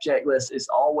 Well, that checklist is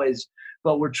always,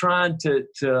 but we're trying to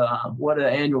what an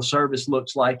annual service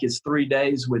looks like is 3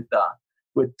 days with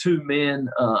 2 men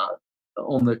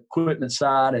on the equipment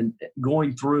side and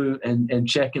going through and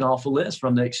checking off a list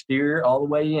from the exterior all the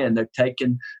way in. They're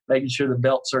making sure the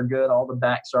belts are good. All the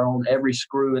backs are on, every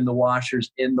screw in the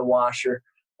washer's in the washer.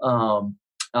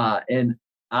 And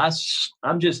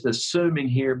I'm just assuming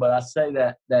here, but I say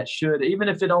that should, even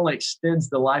if it only extends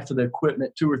the life of the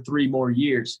equipment 2 or 3 more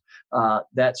years,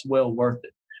 that's well worth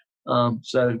it.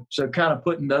 So kind of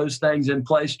putting those things in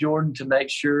place, Jordan, to make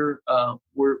sure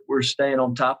we're staying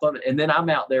on top of it. And then I'm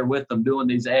out there with them doing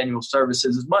these annual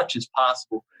services as much as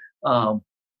possible,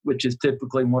 which is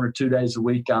typically 1 or 2 days a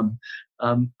week.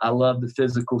 I love the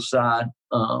physical side.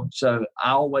 So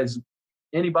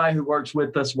anybody who works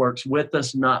with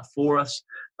us, not for us.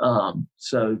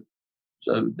 So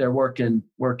they're working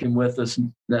with us.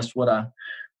 And that's what I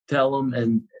tell them.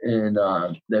 And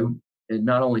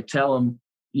not only tell them,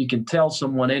 you can tell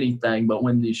someone anything, but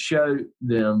when you show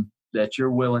them that you're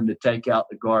willing to take out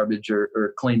the garbage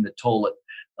or clean the toilet,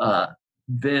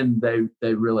 then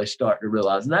they really start to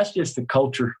realize. And that's just the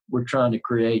culture we're trying to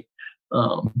create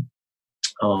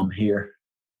here.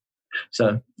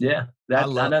 So, yeah, I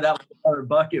know that was another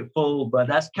bucket full, but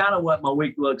that's kind of what my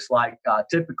week looks like.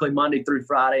 Typically Monday through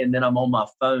Friday, and then I'm on my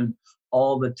phone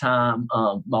all the time.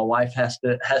 My wife has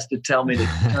to tell me to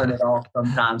turn it off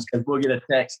sometimes because we'll get a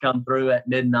text come through at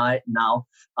midnight, and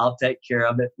I'll take care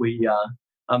of it.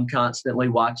 I'm constantly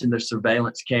watching the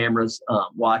surveillance cameras,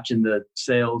 watching the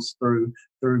sales through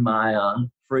my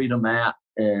Freedom app,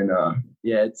 and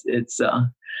it's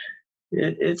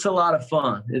a lot of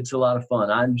fun. It's a lot of fun.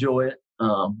 I enjoy it,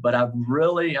 but I've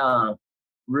really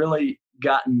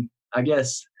gotten, I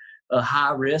guess, a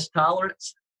high risk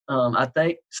tolerance. I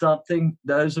think something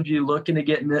those of you looking to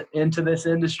get into this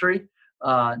industry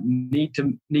need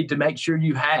to make sure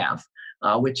you have,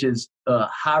 which is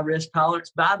high risk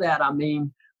tolerance. By that I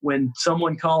mean when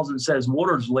someone calls and says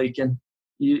water's leaking,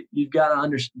 you've got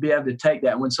to be able to take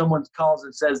that. When someone calls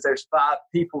and says there's 5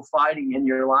 people fighting in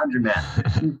your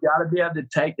laundromat, you've got to be able to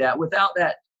take that without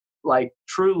that like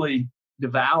truly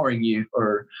devouring you,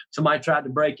 or somebody tried to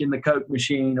break in the Coke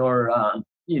machine, or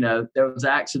there was an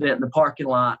accident in the parking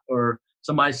lot, or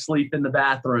somebody sleep in the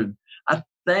bathroom. I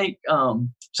think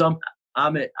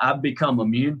I've become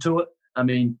immune to it. I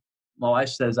mean, my wife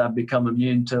says I've become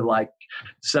immune to like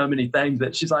so many things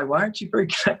that she's like, why aren't you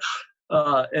freaking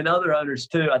out? And other owners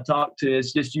too I talk to,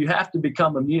 it's just you have to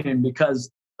become immune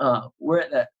because we're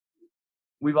at that.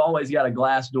 We've always got a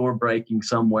glass door breaking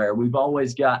somewhere. We've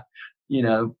always got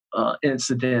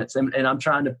incidents, and I'm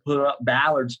trying to put up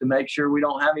ballards to make sure we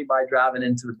don't have anybody driving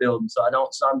into the building. So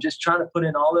I'm just trying to put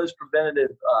in all those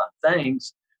preventative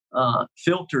things,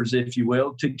 filters, if you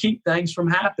will, to keep things from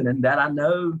happening that I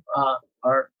know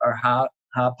are high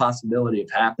possibility of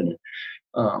happening.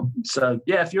 So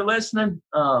yeah, if you're listening,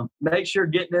 make sure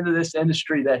getting into this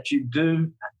industry that you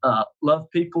do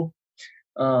love people,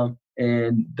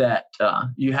 and that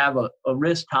you have a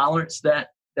risk tolerance that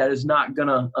is not going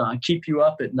to keep you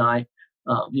up at night,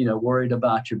 worried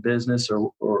about your business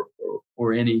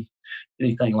or anything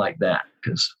like that.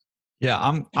 Because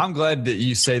I'm glad that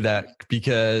you say that,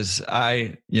 because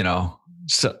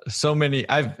so many,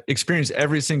 I've experienced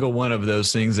every single one of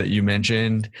those things that you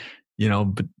mentioned,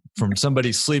 from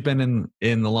somebody sleeping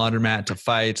in the laundromat to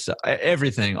fights,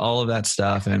 everything, all of that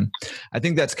stuff. And I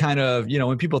think that's kind of,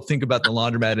 when people think about the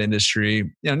laundromat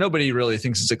industry, nobody really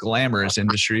thinks it's a glamorous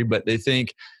industry, but they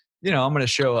think, I'm going to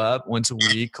show up once a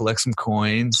week, collect some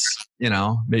coins,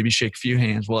 maybe shake a few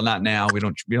hands. Well, not now. We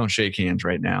don't shake hands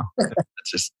right now.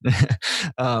 That's just,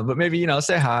 but maybe,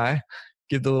 say hi,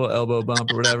 give the little elbow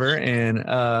bump or whatever. And,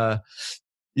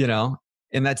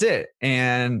 and that's it.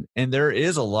 And there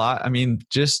is a lot. I mean,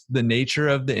 just the nature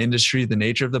of the industry, the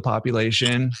nature of the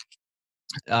population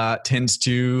tends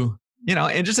to,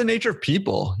 and just the nature of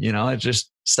people, it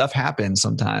just stuff happens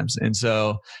sometimes. And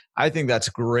so I think that's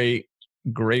great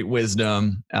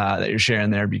wisdom that you're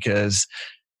sharing there, because,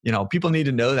 people need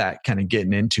to know that kind of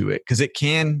getting into it, because it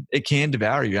can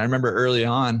devour you. I remember early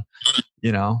on,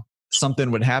 something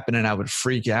would happen and I would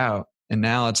freak out. And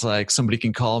now it's like somebody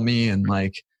can call me and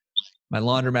like, my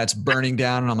laundromat's burning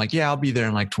down, and I'm like, yeah, I'll be there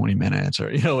in like 20 minutes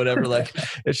or, whatever. Like,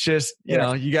 it's just, you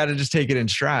got to just take it in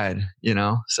stride,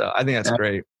 So I think that's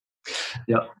great.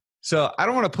 Yeah. So I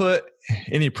don't want to put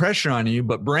any pressure on you,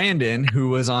 but Brandon, who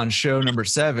was on show number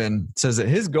 7, says that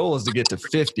his goal is to get to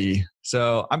 50.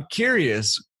 So I'm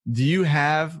curious, do you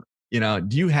have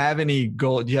do you have any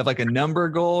goal? Do you have like a number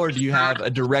goal, or do you have a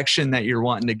direction that you're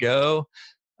wanting to go?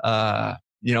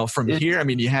 From here, I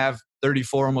mean, you have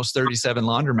 34, almost 37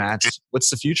 laundromats. What's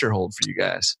the future hold for you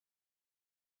guys?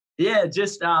 Yeah,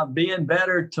 just being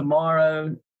better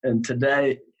tomorrow and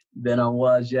today than I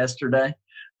was yesterday.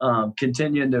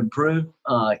 Continuing to improve,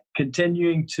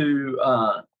 continuing to,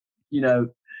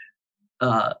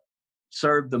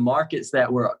 serve the markets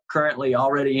that we're currently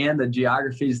already in, the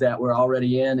geographies that we're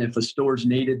already in. If a store's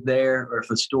needed there, or if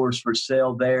a store's for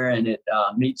sale there and it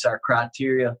meets our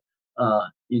criteria,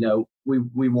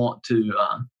 we want to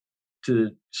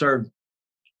serve.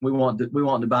 We want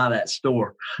to buy that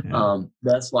store. Yeah.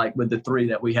 That's like with the 3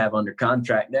 that we have under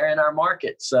contract. They're in our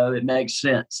market, so it makes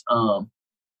sense. So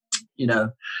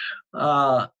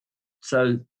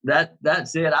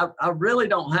that's it. I really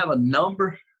don't have a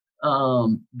number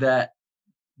that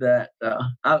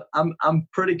I'm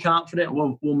pretty confident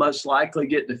we'll most likely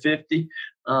get to 50.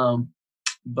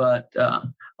 But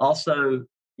also,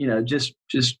 just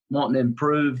wanting to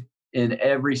improve in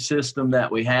every system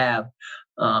that we have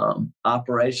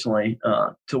operationally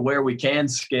to where we can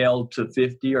scale to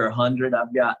 50 or 100.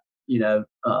 I've got,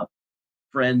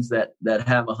 friends that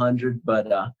have 100,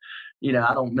 but, I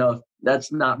don't know if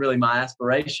that's not really my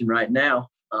aspiration right now.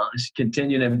 Just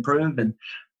continue to improve, and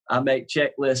I make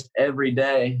checklists every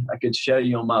day. I could show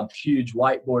you on my huge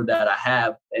whiteboard that I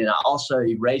have, and I also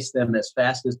erase them as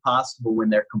fast as possible when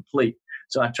they're complete.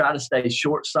 So I try to stay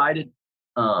short-sighted,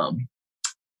 and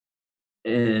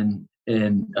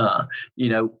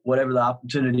whatever the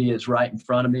opportunity is right in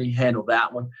front of me, handle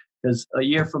that one. Because a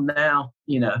year from now,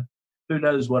 who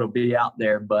knows what'll be out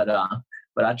there. But I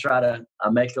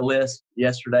make a list.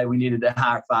 Yesterday we needed to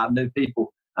hire 5 new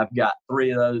people. I've got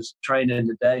 3 of those training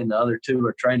today, and the other 2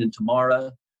 are training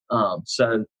tomorrow.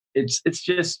 So it's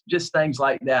just things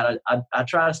like that. I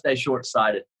try to stay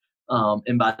short-sighted.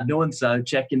 And by doing so,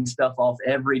 checking stuff off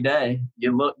every day,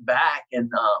 you look back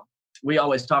and we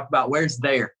always talk about where's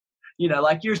there.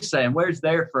 Like you're saying, where's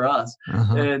there for us?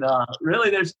 Uh-huh. And really,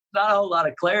 there's not a whole lot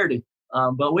of clarity,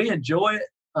 but we enjoy it.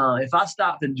 If I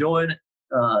stop enjoying it,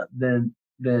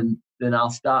 then I'll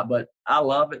stop. But I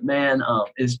love it, man.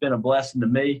 It's been a blessing to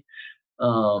me,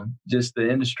 just the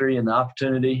industry and the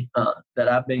opportunity that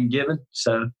I've been given.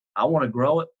 So I want to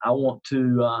grow it. I want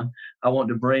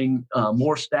to bring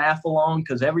more staff along,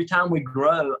 because every time we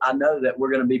grow, I know that we're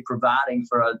going to be providing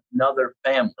for another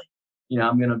family.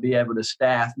 I'm going to be able to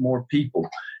staff more people.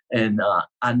 And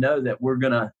I know that we're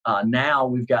going to, now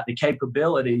we've got the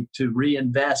capability to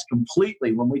reinvest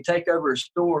completely. When we take over a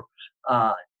store,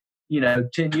 10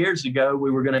 years ago,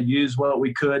 we were going to use what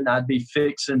we could, and I'd be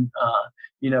fixing,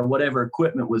 whatever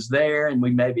equipment was there, and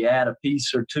we maybe add a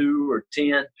piece or 2 or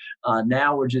 10.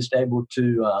 Now we're just able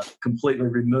to completely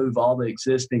remove all the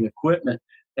existing equipment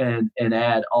and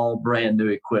add all brand new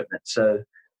equipment. So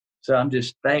I'm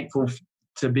just thankful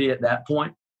to be at that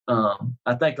point.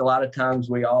 I think a lot of times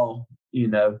we all,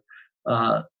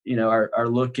 are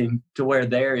looking to where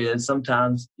there is.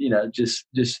 Sometimes, just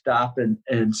stop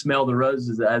and smell the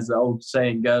roses, as the old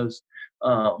saying goes.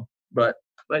 But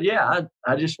yeah,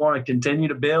 I just want to continue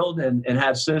to build and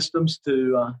have systems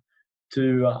to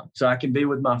so I can be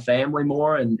with my family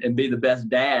more and be the best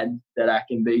dad that I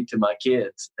can be to my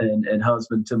kids and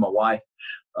husband to my wife.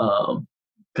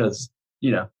 Because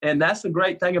and that's the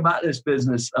great thing about this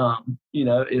business.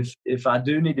 If I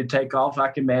do need to take off, I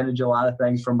can manage a lot of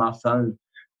things from my phone.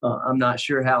 I'm not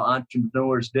sure how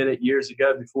entrepreneurs did it years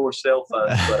ago before cell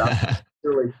phones, but I'm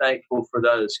really thankful for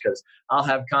those, because I'll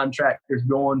have contractors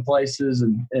going places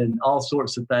and all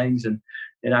sorts of things, and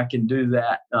I can do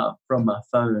that from my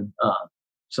phone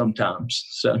sometimes.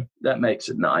 So that makes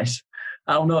it nice.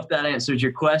 I don't know if that answers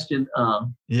your question.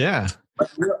 Yeah.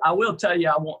 I will tell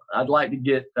you, I'd like to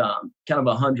get kind of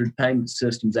 100 payment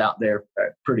systems out there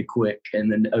pretty quick,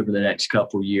 and then over the next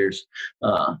couple of years,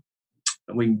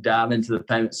 we can dive into the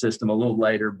payment system a little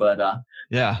later. But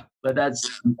but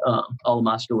that's all of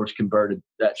my stores converted.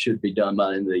 That should be done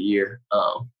by the end of the year.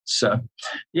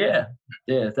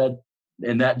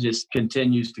 That just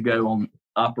continues to go on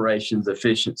operations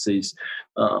efficiencies,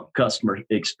 customer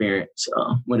experience,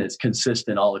 when it's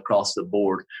consistent all across the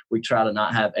board. We try to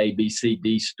not have A, B, C,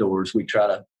 D stores. We try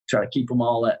to keep them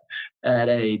all at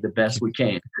A the best we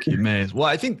can. Well,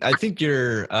 I think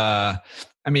you're,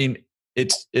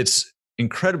 it's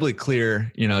incredibly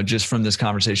clear, just from this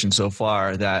conversation so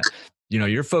far, that,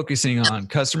 you're focusing on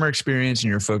customer experience and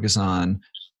you're focused on,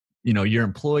 your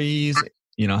employees,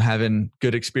 having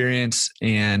good experience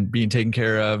and being taken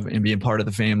care of and being part of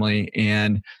the family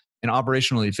and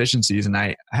operational efficiencies. And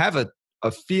I have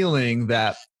a feeling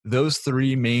that those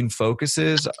 3 main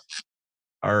focuses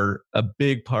are a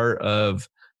big part of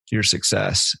your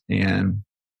success and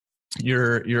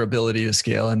your ability to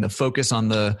scale and to focus on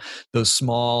those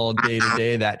small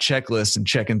day-to-day, that checklist and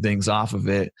checking things off of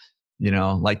it.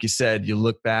 Like you said, you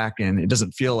look back and it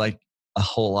doesn't feel like a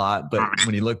whole lot, but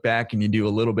when you look back and you do a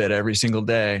little bit every single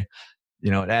day,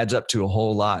 it adds up to a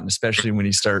whole lot. And especially when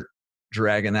you start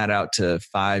dragging that out to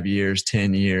 5 years,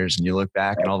 10 years, and you look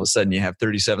back and all of a sudden you have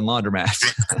 37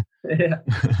 laundromats. Yeah.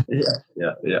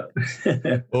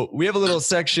 Well, we have a little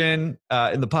section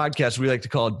in the podcast we like to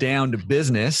call Down to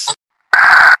Business.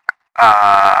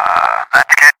 Let's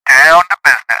get down to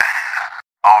business.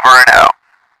 Over and out.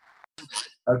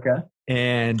 Okay.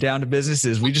 And Down to Business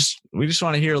is we just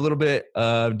want to hear a little bit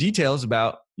of details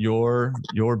about your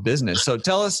business. So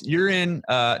tell us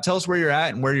tell us where you're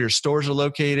at and where your stores are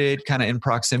located, kind of in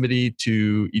proximity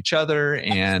to each other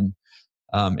and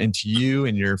to you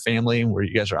and your family, where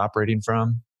you guys are operating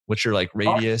from. What's your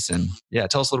radius? And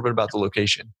tell us a little bit about the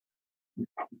location.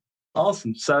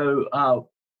 Awesome. So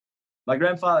my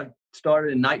grandfather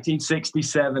started in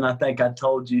 1967. I think I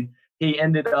told you. He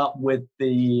ended up with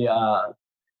the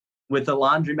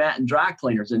laundromat and dry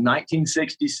cleaners in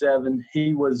 1967.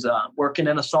 He was working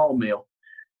in a sawmill,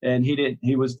 and he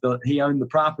owned the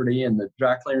property, and the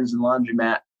dry cleaners and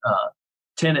laundromat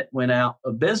tenant went out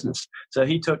of business. So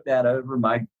he took that over.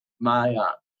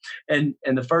 And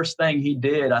the first thing he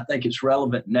did, I think it's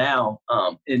relevant now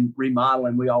in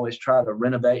remodeling. We always try to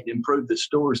renovate and improve the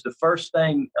stores. The first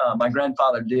thing my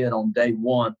grandfather did on day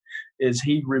one is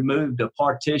he removed a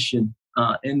partition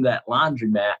in that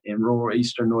laundromat in rural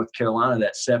eastern North Carolina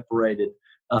that separated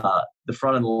the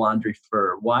front of the laundry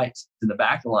for whites and the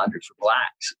back of the laundry for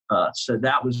blacks. So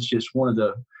that was just one of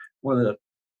the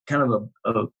kind of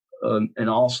an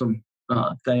awesome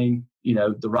thing,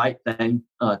 the right thing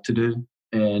to do.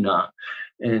 And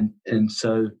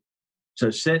so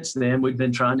since then we've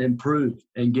been trying to improve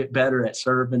and get better at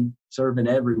serving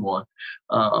everyone.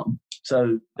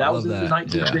 So that was in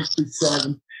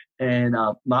 1967. Yeah. And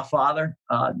my father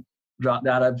dropped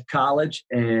out of college,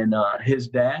 and his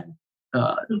dad,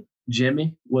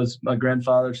 Jimmy, was my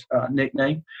grandfather's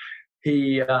nickname.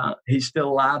 He's still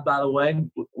alive, by the way.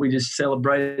 We just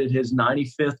celebrated his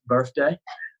 95th birthday.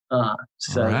 All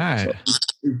right.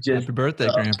 Happy birthday,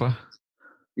 Grandpa.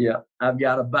 Yeah, I've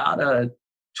got about a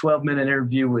 12-minute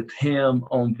interview with him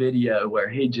on video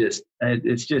where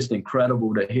it's just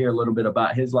incredible to hear a little bit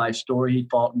about his life story. He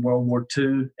fought in World War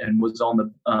II and was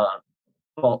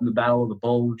fought in the Battle of the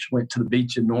Bulge, went to the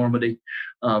beach in Normandy,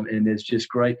 and is just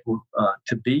grateful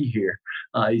to be here.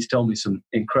 He's told me some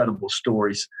incredible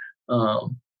stories,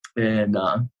 and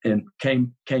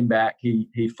came back.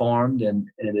 He farmed and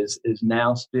is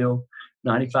now still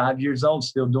 95 years old,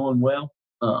 still doing well.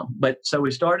 But so we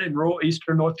started in rural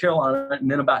eastern North Carolina, and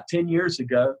then about 10 years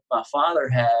ago, my father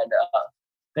had, I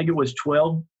think it was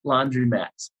 12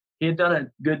 laundromats. He had done a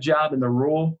good job in the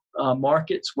rural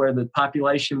markets where the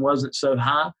population wasn't so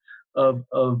high of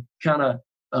kind of,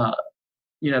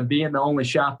 being the only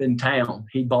shop in town.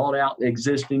 He bought out the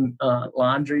existing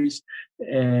laundries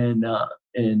and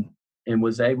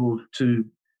was able to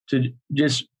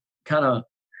just kind of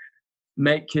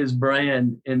make his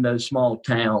brand in those small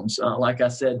towns. Like I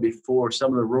said before,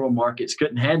 some of the rural markets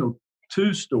couldn't handle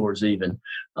 2 stores even.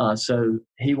 So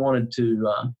he wanted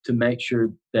to make sure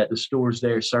that the stores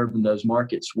there serving those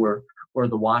markets were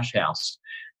the wash house.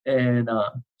 And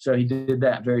so he did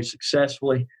that very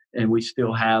successfully. And we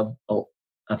still have,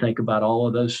 I think, about all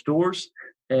of those stores.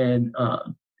 And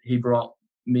he brought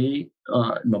me,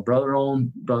 my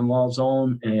brother-in-law's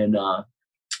on,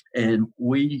 and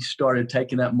we started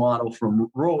taking that model from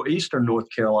rural eastern North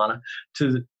Carolina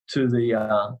to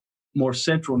the more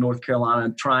central North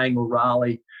Carolina, Triangle,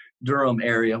 Raleigh, Durham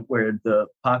area, where the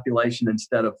population,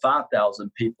 instead of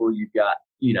 5,000 people, you've got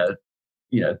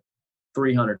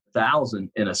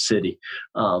 300,000 in a city.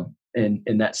 And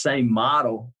that same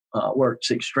model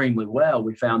works extremely well.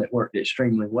 We found it worked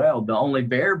extremely well. The only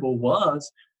variable was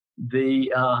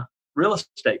the real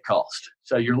estate cost,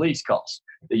 so your lease cost.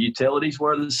 The utilities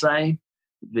were the same.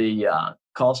 The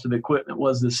cost of equipment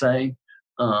was the same.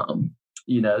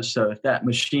 So if that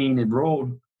machine in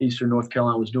rural eastern North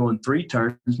Carolina was doing 3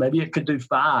 turns, maybe it could do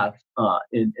 5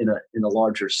 in a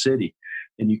larger city,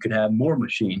 and you could have more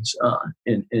machines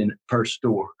in per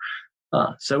store.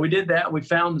 So we did that. We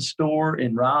found the store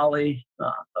in Raleigh,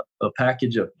 a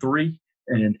package of 3,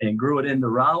 and grew it into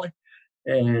Raleigh.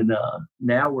 And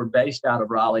now we're based out of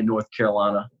Raleigh, North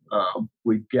Carolina.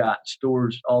 We've got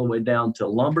stores all the way down to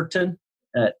Lumberton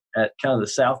at kind of the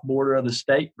south border of the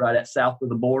state, right at south of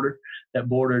the border that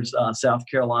borders South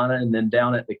Carolina, and then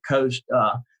down at the coast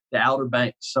the Outer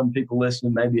Banks. Some people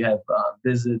listening maybe have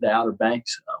visited the Outer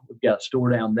Banks. We've got a store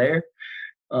down there,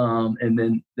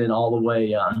 and then all the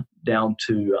way down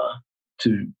to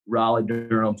Raleigh,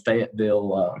 Durham,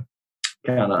 Fayetteville,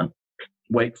 kind of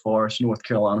Wake Forest, North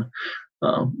Carolina.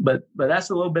 But that's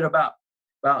a little bit about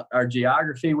our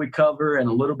geography we cover, and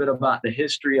a little bit about the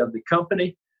history of the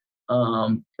company.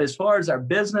 As far as our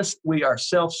business, we are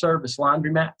self-service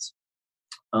laundromats.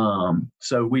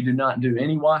 So we do not do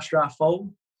any wash, dry,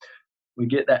 fold. We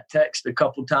get that text a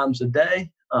couple times a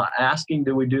day asking,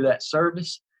 do we do that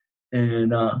service?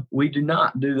 And we do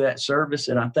not do that service.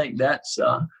 And I think that's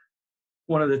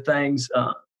one of the things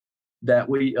a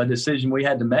decision we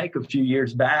had to make a few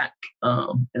years back.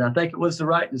 And I think it was the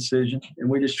right decision. And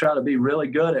we just try to be really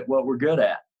good at what we're good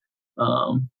at.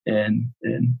 And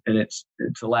it's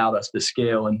allowed us to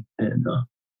scale. And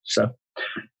so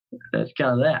that's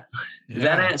kind of that. Does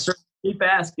that answer? Keep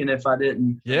asking if I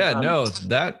didn't. Yeah, no,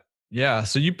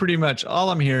 so you pretty much,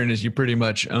 all I'm hearing is you pretty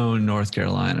much own North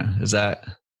Carolina.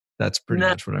 That's pretty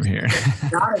much what I'm hearing.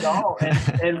 Not at all.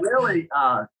 And really,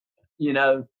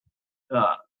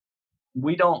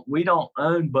 we don't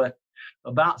own, but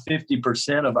about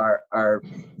 50% of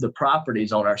the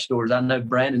properties on our stores. I know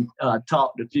Brandon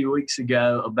talked a few weeks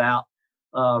ago about,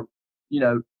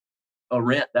 a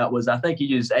rent that was, I think he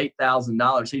used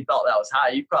 $8,000. He thought that was high.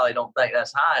 You probably don't think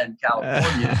that's high in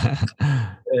California.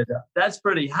 That's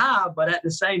pretty high, but at the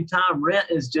same time, rent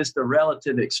is just a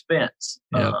relative expense.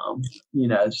 Yep.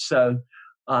 So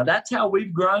that's how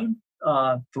we've grown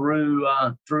through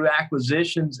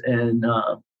acquisitions and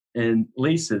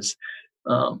leases.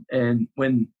 And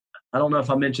when, I don't know if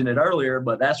I mentioned it earlier,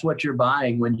 but that's what you're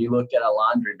buying when you look at a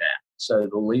laundromat. So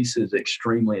the lease is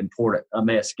extremely important. I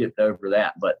may have skipped over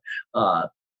that, but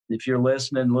if you're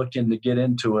listening, looking to get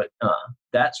into it,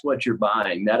 that's what you're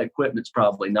buying. That equipment's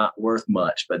probably not worth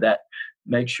much, but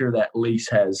make sure that lease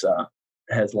has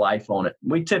life on it.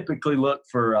 We typically look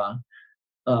for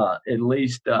at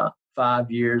least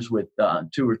 5 years with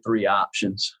 2 or 3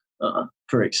 options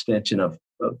for extension of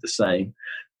the same.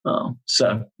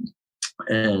 So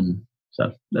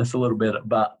that's a little bit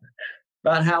about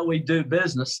how we do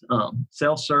business.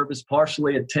 Self-service,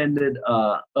 partially attended,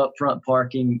 upfront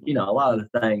parking, a lot of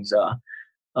the things,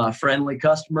 friendly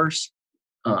customers,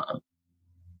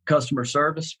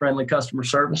 friendly customer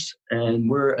service. And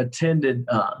we're attended,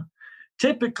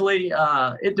 typically,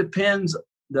 it depends.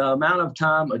 The amount of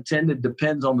time attended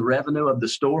depends on the revenue of the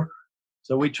store.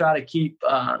 So we try to keep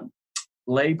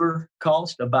labor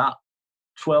cost about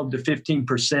 12 to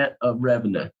 15% of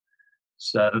revenue.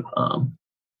 So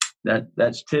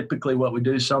that's typically what we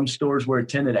do. Some stores we're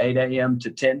attended 8 a.m.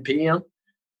 to 10 p.m.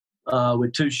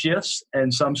 With 2 shifts,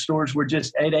 and some stores were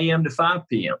just 8 a.m. to 5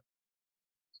 p.m.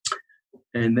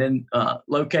 And then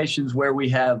locations where we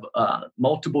have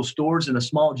multiple stores in a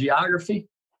small geography,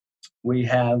 we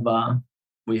have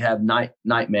night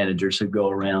managers who go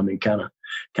around and kind of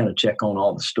check on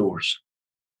all the stores.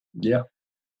 Yeah.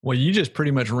 Well, you just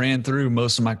pretty much ran through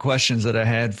most of my questions that I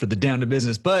had for the Down to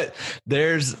Business, but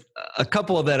there's a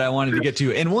couple of that I wanted to get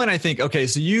to. And one, I think, okay,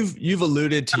 so you've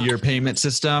alluded to your payment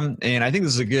system, and I think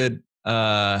this is a good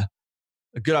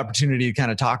opportunity to kind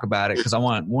of talk about it, because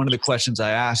one of the questions I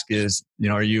ask is,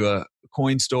 are you a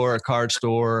coin store, a card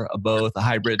store, a both, a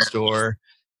hybrid store?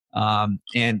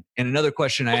 And another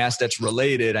question I asked that's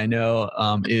related, I know,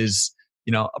 is,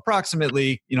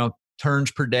 approximately,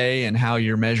 turns per day and how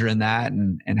you're measuring that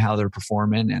and how they're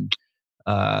performing. And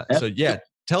so, yeah,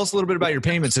 tell us a little bit about your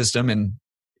payment system. And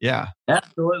yeah.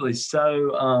 Absolutely.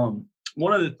 So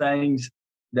one of the things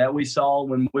that we saw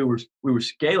when we were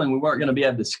scaling, we weren't going to be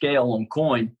able to scale on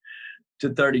coin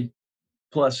to 30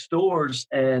 plus stores.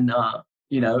 And,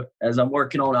 as I'm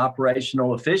working on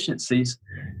operational efficiencies,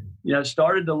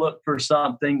 started to look for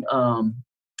something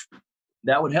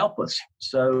that would help us.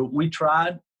 So we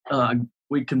tried,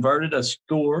 we converted a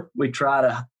store. We tried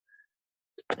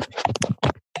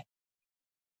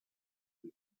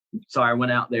I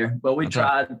went out there, but we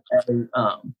tried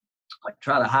a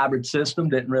hybrid system.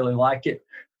 Didn't really like it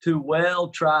too well.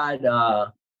 Tried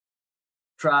a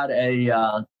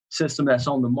system that's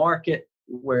on the market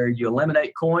where you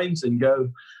eliminate coins and go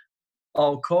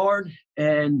all card,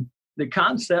 and the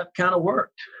concept kind of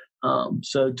worked.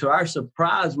 So to our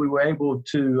surprise, we were able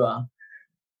to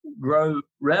grow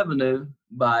revenue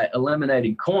by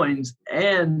eliminating coins,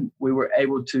 and we were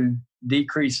able to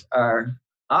decrease our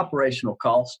operational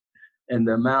cost and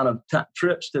the amount of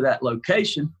trips to that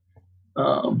location.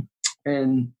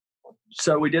 And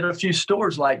so we did a few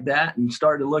stores like that and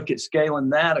started to look at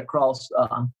scaling that across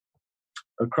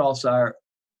our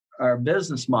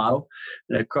business model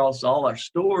and across all our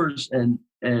stores. And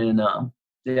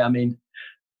I mean,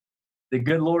 the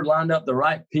good Lord lined up the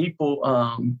right people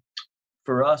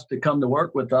for us to come to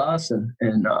work with us,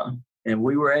 and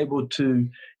we were able to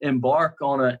embark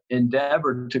on an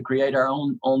endeavor to create our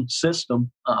own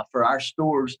system for our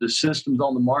stores. The systems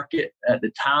on the market at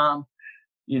the time,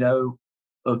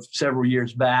 of several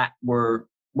years back were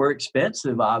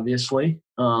expensive, obviously,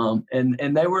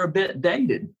 and they were a bit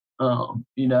dated.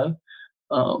 They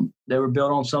were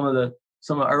built on some of the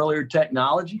earlier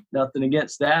technology. Nothing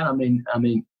against that. I mean,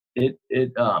 it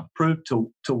proved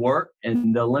to work,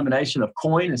 and the elimination of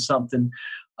coin is something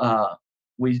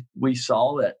we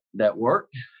saw that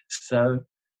worked. So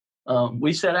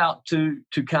we set out to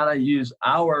kind of use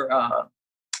our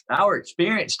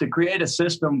experience to create a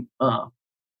system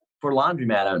for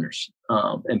laundromat owners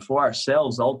and for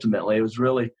ourselves. Ultimately, it was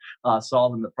really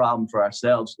solving the problem for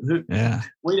ourselves.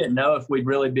 We didn't know if we'd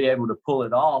really be able to pull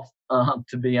it off,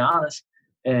 to be honest.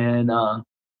 And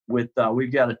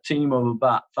we've got a team of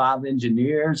about 5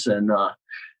 engineers, and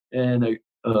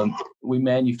we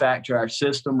manufacture our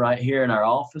system right here in our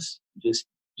office, just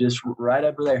right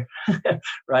over there,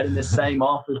 right in this same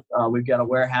office. We've got a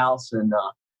warehouse, and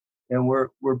we're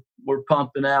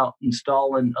pumping out,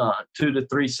 installing 2 to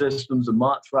 3 systems a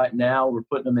month right now. We're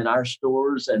putting them in our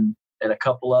stores and a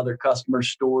couple other customer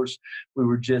stores. We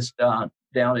were just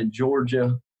down in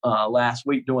Georgia last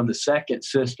week doing the second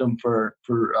system for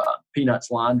Peanuts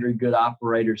Laundry. Good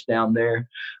operators down there.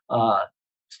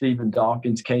 Stephen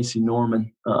Dawkins, Casey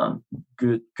Norman,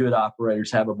 good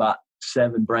operators, have about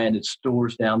 7 branded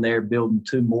stores down there, building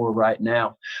 2 more right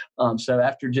now. So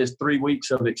after just 3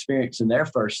 weeks of experience in their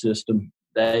first system,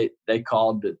 they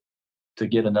called to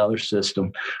get another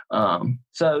system.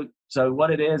 So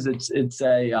what it is, it's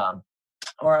a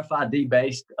RFID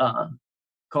based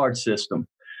card system.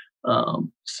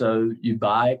 So you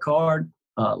buy a card,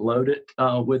 load it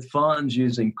with funds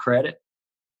using credit,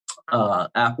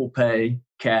 Apple Pay,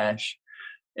 cash,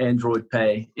 Android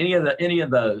Pay, any of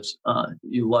those.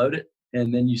 You load it,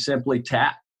 and then you simply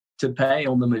tap to pay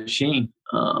on the machine.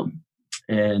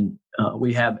 And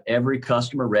we have every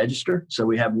customer register, so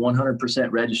we have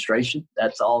 100% registration.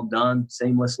 That's all done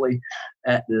seamlessly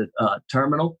at the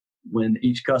terminal when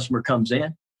each customer comes in.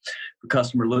 If a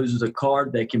customer loses a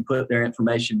card, they can put their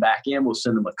information back in. We'll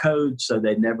send them a code so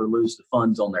they never lose the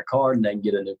funds on their card, and they can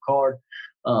get a new card.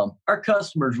 Our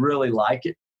customers really like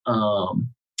it.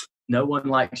 No one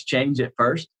likes change at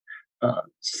first.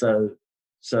 So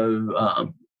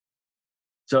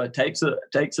it takes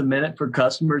a minute for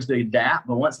customers to adapt,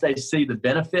 but once they see the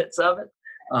benefits of it,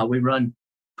 we run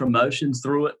promotions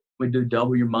through it. We do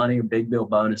double your money or big bill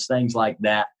bonus, things like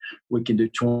that. We can do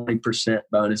 20%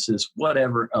 bonuses,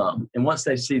 whatever. And once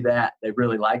they see that, they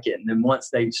really like it. And then once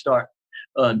they start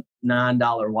a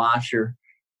 $9 washer,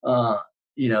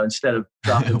 instead of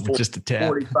dropping just a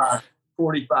tap.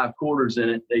 45 quarters in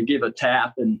it, they give a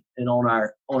tap, and on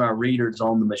our readers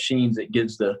on the machines, it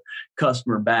gives the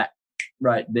customer back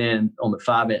right then on the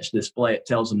 5-inch display. It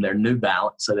tells them their new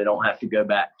balance, so they don't have to go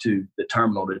back to the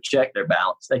terminal to check their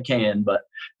balance. They can, but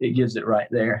it gives it right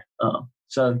there.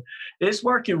 So it's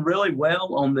working really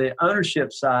well on the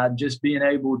ownership side, just being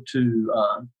able to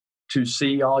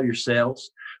see all your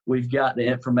sales. We've got the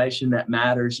information that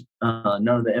matters, none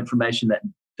of the information that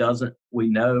doesn't. We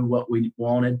know what we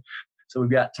wanted. So we've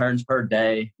got turns per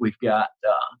day. We've got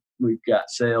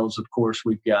sales, of course.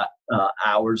 We've got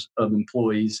hours of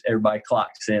employees. Everybody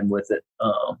clocks in with it,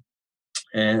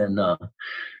 and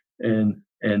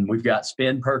we've got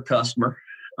spend per customer,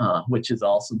 which is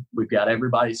awesome. We've got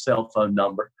everybody's cell phone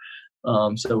number,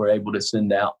 so we're able to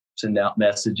send out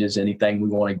messages, anything we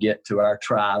want to get to our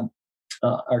tribe,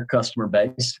 our customer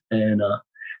base, and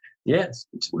yes,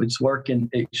 it's working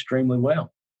extremely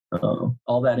well.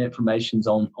 All that information's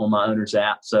on my owner's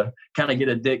app, so kind of get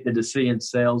addicted to seeing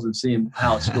sales and seeing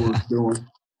how a store is doing.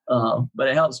 But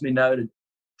it helps me know to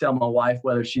tell my wife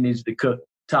whether she needs to cook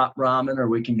top ramen or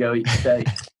we can go eat steak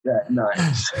that night.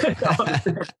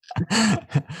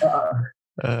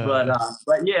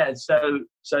 But yeah,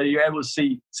 so you're able to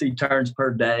see turns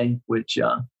per day, which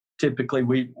typically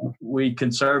we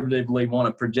conservatively want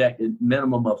to project a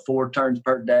minimum of 4 turns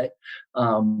per day,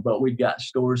 but we've got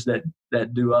stores that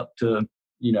do up to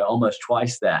almost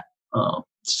twice that. Wow,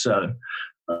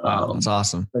 that's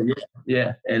awesome.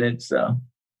 Yeah, and it's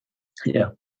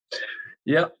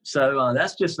Yep. So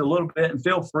that's just a little bit, and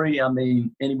feel free. I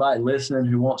mean, anybody listening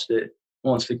who wants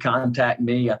to contact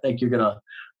me, I think you're gonna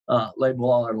label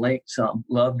all our links.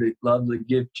 Love to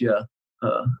give you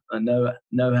a no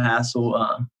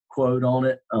hassle quote on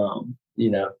it.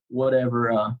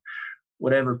 Whatever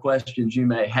whatever questions you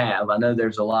may have. I know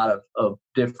there's a lot of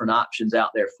different options out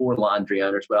there for laundry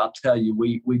owners, but I'll tell you,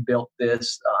 we built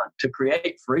this to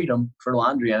create freedom for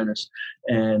laundry owners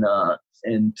and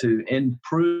to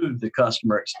improve the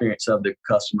customer experience of the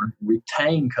customer,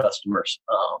 retain customers.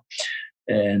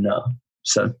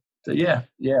 So yeah,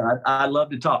 I'd love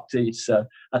to talk to you. So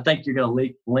I think you're going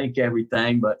to link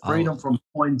everything, but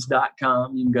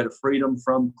freedomfromcoins.com. You can go to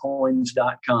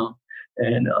freedomfromcoins.com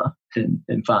and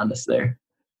find us there.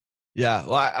 Yeah.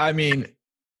 Well, I mean,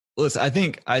 listen, I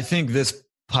think this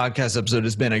podcast episode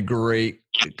has been a great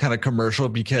kind of commercial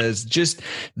because just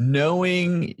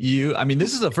knowing you, I mean,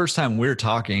 this is the first time we're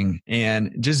talking,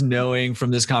 and just knowing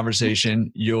from this conversation,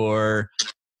 you're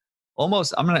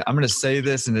almost, I'm going to say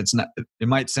this, and it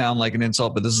might sound like an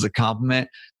insult, but this is a compliment.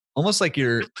 Almost like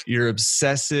your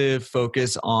obsessive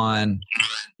focus on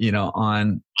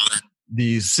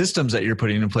these systems that you're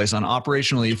putting in place, on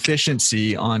operational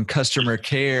efficiency, on customer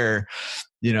care,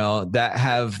 that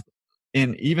have,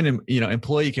 and even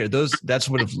employee care, that's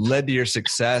what have led to your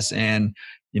success. And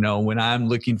when I'm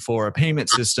looking for a payment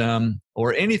system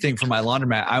or anything for my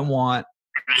laundromat, I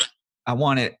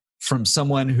want it from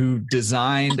someone who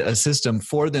designed a system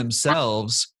for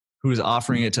themselves, who's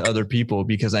offering it to other people,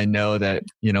 because I know that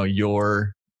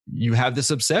you have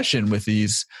this obsession with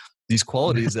these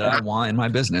qualities that I want in my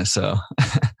business. So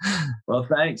well,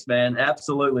 thanks, man.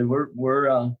 Absolutely.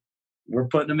 We're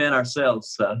putting them in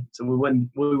ourselves. So we wouldn't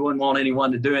want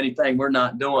anyone to do anything we're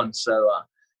not doing. So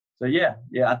yeah,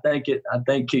 I think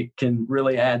it can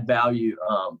really add value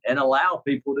and allow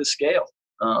people to scale,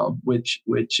 which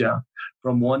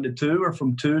from 1 to 2 or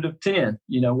from 2 to 10,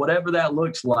 whatever that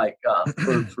looks like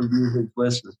for you who's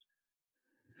listening.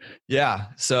 Yeah.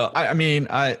 So, I mean,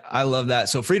 I love that.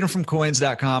 So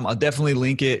freedomfromcoins.com. I'll definitely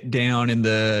link it down in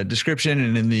the description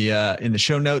and in the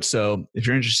show notes. So if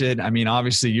you're interested, I mean,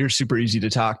 obviously you're super easy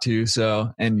to talk to.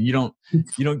 So, and you don't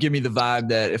give me the vibe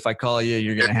that if I call you,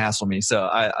 you're going to hassle me. So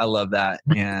I love that.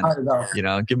 And,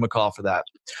 give them a call for that.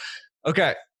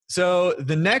 Okay. So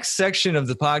the next section of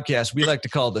the podcast, we like to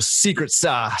call the secret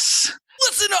sauce.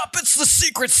 Listen up. It's the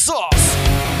secret sauce.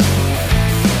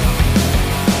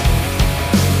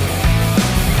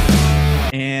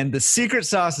 And the secret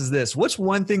sauce is this. What's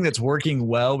one thing that's working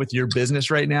well with your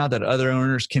business right now that other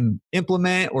owners can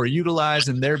implement or utilize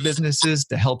in their businesses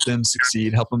to help them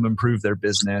succeed, help them improve their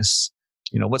business?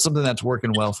 What's something that's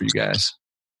working well for you guys?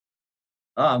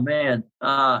 Oh, man.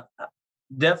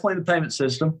 Definitely the payment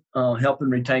system, helping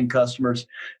retain customers.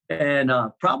 And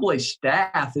probably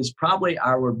staff is probably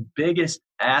our biggest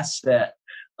asset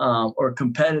or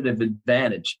competitive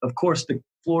advantage. Of course, the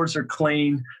floors are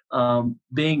clean.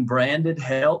 Being branded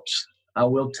helps. I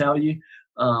will tell you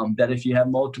that if you have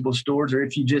multiple stores or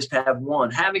if you just have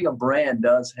one, having a brand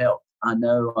does help. I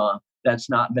know that's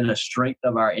not been a strength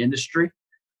of our industry,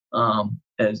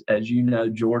 as you know,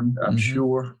 Jordan, I'm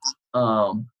sure.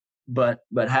 But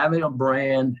having a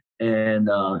brand and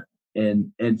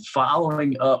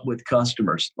following up with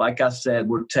customers, like I said,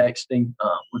 we're texting.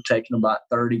 We're taking about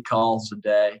 30 calls a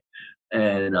day,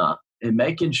 and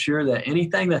making sure that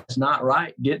anything that's not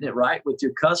right, getting it right with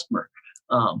your customer.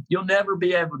 You'll never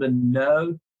be able to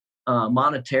know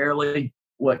monetarily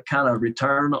what kind of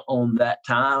return on that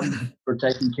time for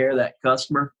taking care of that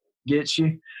customer gets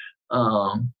you.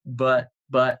 But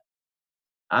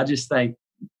I just think,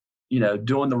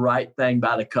 doing the right thing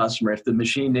by the customer. If the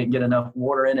machine didn't get enough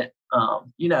water in it,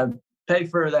 pay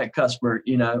for that customer.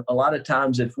 A lot of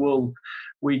times if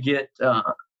we get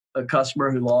a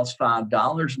customer who lost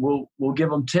 $5, we'll give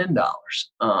them $10.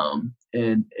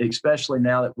 And especially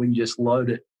now that we can just load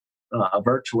it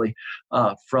virtually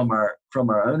from our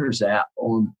owners app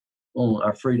on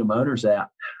our Freedom Owners app,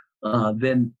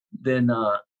 then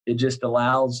it just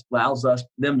allows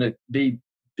them to be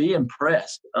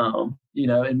impressed.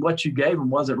 And what you gave them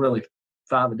wasn't really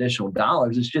 $5 additional.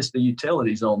 It's just the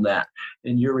utilities on that,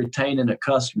 and you're retaining a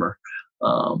customer.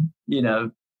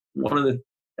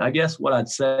 I guess what I'd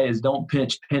say is don't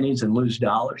pinch pennies and lose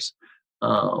dollars.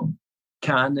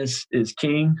 Kindness is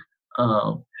king.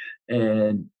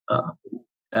 And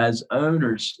as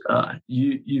owners,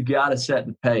 you got to set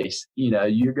the pace. You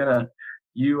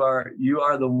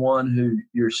are the one who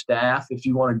your staff, if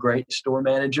you want a great store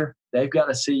manager, they've got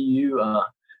to see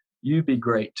you be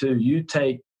great too. You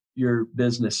take your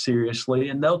business seriously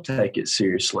and they'll take it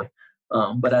seriously.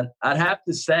 But I'd have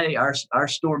to say our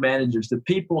store managers, the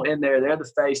people in there, they're the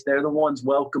face. They're the ones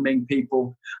welcoming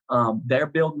people. They're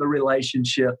building the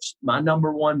relationships. My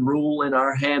number one rule in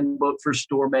our handbook for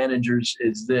store managers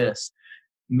is this: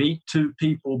 meet 2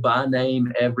 people by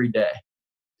name every day.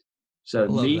 So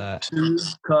meet 2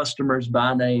 customers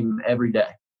by name every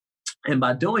day. And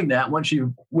by doing that, once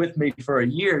you're with me for a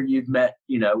year, you've met,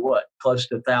 close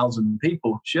to 1,000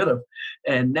 people, should have.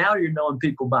 And now you're knowing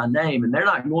people by name, and they're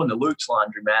not going to Luke's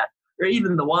Laundromat or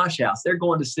even the wash house. They're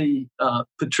going to see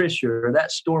Patricia or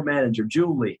that store manager,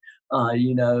 Julie,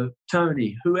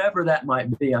 Tony, whoever that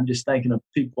might be. I'm just thinking of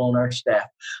people on our staff.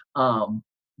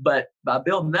 But by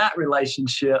building that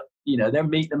relationship, they're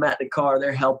meeting them at the car,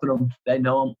 they're helping them, they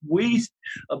know them.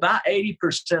 About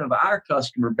 80% of our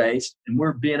customer base, and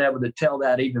we're being able to tell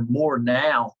that even more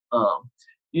now,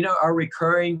 are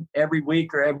recurring every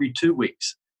week or every 2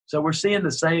 weeks. So we're seeing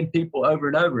the same people over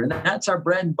and over, and that's our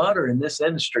bread and butter in this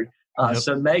industry.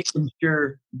 So making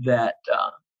sure that,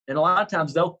 and a lot of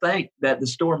times they'll think that the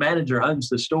store manager owns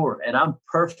the store, and I'm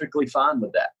perfectly fine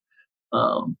with that.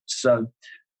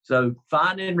 So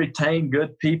find and retain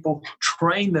good people,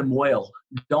 train them well.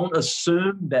 Don't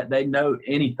assume that they know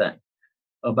anything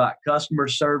about customer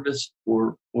service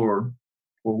or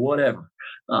whatever.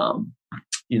 So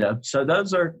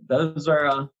those are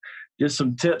just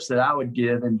some tips that I would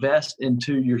give. Invest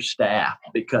into your staff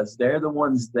because they're the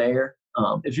ones there.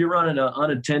 If you're running an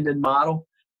unattended model,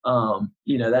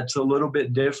 that's a little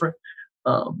bit different.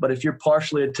 But if you're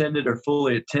partially attended or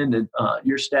fully attended,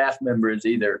 your staff member is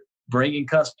either bringing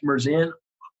customers in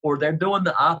or they're doing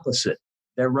the opposite.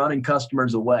 They're running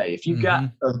customers away. If you've got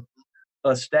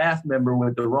a staff member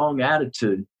with the wrong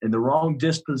attitude and the wrong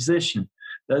disposition,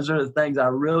 those are the things I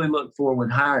really look for when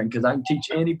hiring, because I can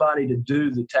teach anybody to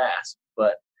do the task,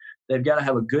 but they've got to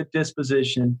have a good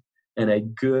disposition and a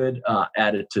good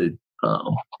attitude.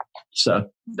 So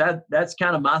that's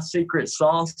kind of my secret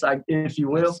sauce, if you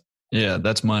will. Yeah,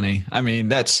 that's money. I mean,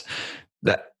 that's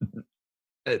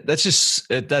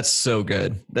so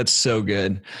good. That's so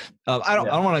good. I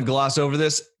don't want to gloss over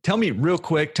this. Tell me real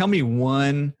quick. Tell me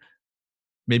one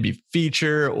maybe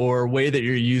feature or way that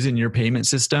you're using your payment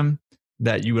system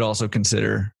that you would also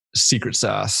consider secret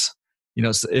sauce.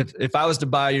 So if I was to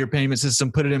buy your payment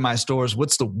system, put it in my stores,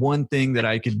 what's the one thing that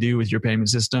I could do with your payment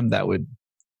system that would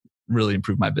really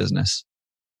improve my business?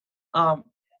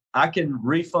 I can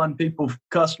refund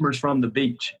customers from the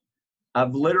beach.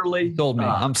 I've literally sold me.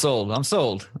 I'm sold.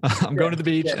 I'm going to the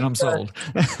beach and I'm sold.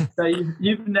 So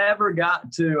you've never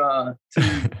got to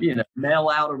mail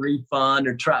out a refund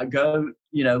or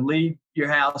leave your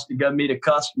house to go meet a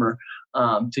customer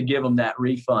to give them that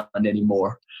refund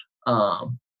anymore.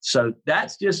 So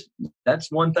that's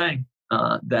one thing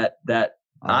that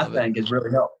I think has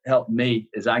really helped me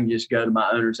is I can just go to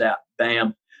my owner's app,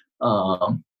 bam,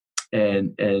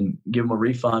 and give them a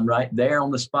refund right there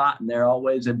on the spot, and they're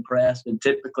always impressed. And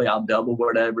typically, I'll double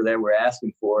whatever they were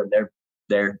asking for, and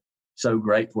they're so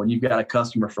grateful. And you've got a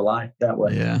customer for life that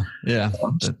way. Yeah,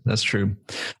 that's true.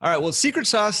 All right, well, Secret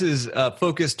Sauce is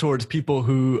focused towards people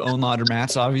who own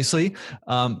laundromats. Obviously,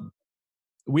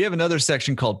 we have another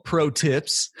section called Pro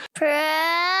Tips. Pro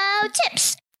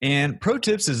Tips. And pro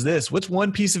tips is this. What's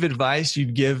one piece of advice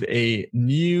you'd give a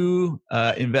new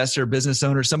investor, business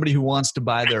owner, somebody who wants to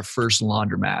buy their first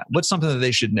laundromat? What's something that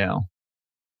they should know?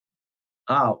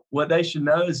 What they should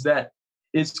know is that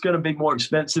it's going to be more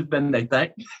expensive than they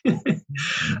think.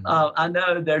 I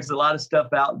know there's a lot of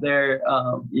stuff out there,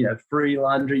 free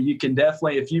laundry. You can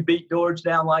definitely, if you beat doors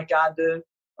down like I do,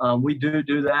 we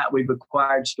do that. We've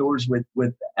acquired stores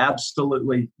with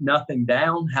absolutely nothing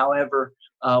down. However,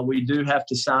 we do have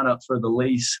to sign up for the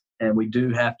lease, and we do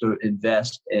have to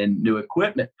invest in new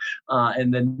equipment.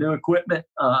 And the new equipment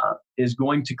is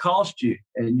going to cost you.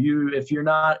 And if you're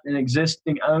not an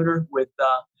existing owner with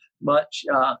much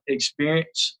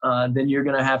experience, then you're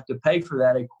going to have to pay for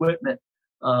that equipment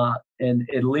and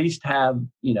at least have,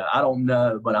 I don't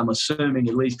know, but I'm assuming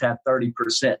at least have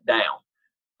 30%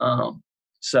 down.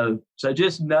 So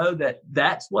just know that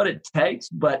that's what it takes.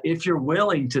 But if you're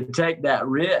willing to take that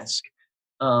risk,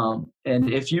 and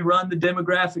if you run the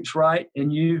demographics right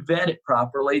and you vet it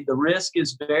properly, the risk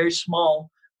is very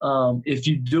small if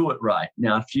you do it right.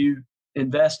 Now, if you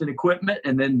invest in equipment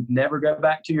and then never go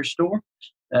back to your store,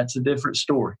 that's a different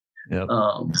story. Yep.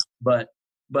 But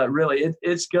really,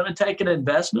 it's going to take an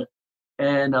investment.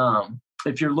 And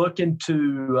if you're looking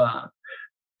to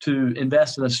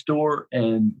invest in a store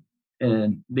and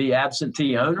be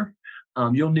absentee owner,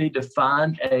 you'll need to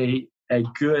find a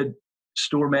good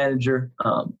store manager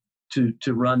to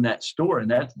run that store,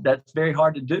 and that's very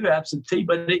hard to do absentee,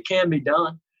 but it can be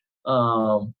done.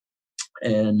 And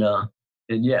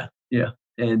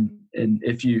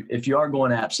if you are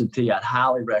going absentee, I'd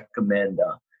highly recommend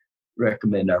our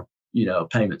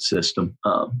payment system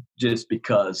just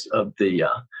because of the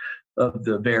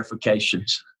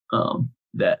verifications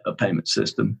that a payment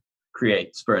system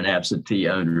creates for an absentee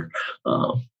owner.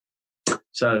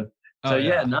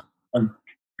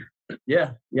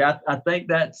 Yeah. I think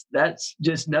that's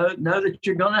just know that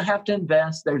you're going to have to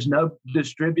invest. There's no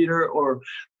distributor or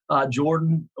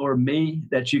Jordan or me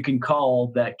that you can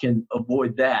call that can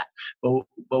avoid that. But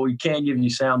we can give you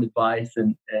sound advice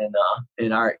and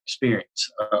in our experience.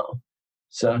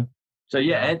 So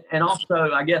yeah, and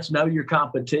also I guess know your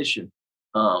competition.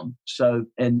 So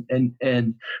and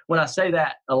when I say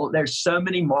that, there's so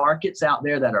many markets out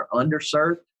there that are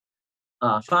underserved.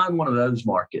 Find one of those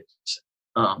markets.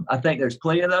 I think there's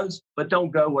plenty of those, but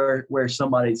don't go where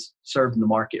somebody's serving the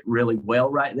market really well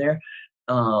right there.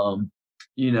 At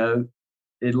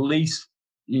least,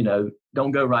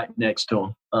 don't go right next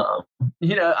to them. I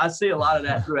see a lot of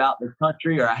that throughout the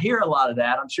country, or I hear a lot of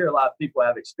that. I'm sure a lot of people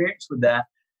have experience with that.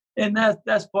 And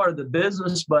that's part of the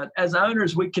business. But as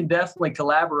owners, we can definitely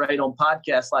collaborate on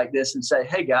podcasts like this and say,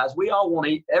 hey guys, we all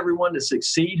want everyone to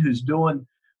succeed who's doing,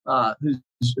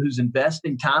 who's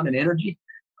investing time and energy.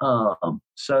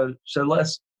 So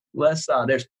let's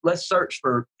search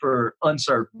for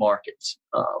unserved markets.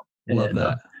 Love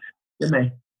that.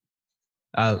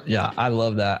 I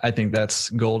love that. I think that's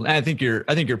gold. And I think your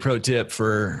pro tip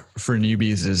for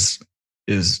newbies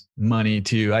is money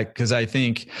too. Cause I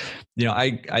think,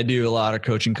 I do a lot of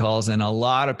coaching calls, and a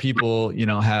lot of people,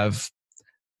 have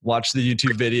watched the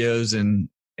YouTube videos and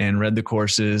read the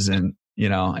courses and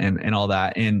all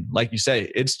that. And like you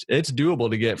say, it's doable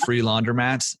to get free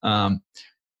laundromats.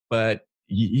 But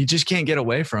you just can't get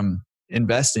away from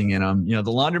investing in them. The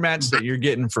laundromats that you're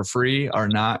getting for free are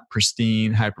not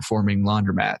pristine, high performing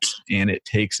laundromats, and it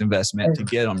takes investment to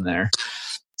get them there.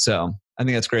 So I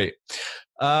think that's great.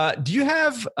 Do you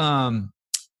have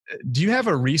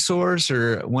a resource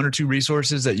or one or two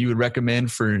resources that you would recommend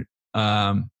for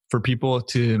people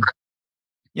to,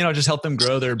 just help them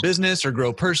grow their business or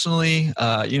grow personally?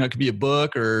 It could be a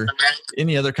book or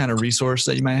any other kind of resource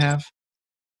that you might have.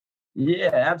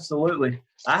 Yeah, absolutely.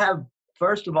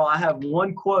 First of all, I have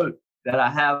one quote that I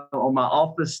have on my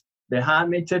office behind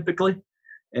me typically,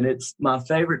 and it's my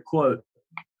favorite quote.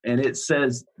 And it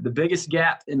says, the biggest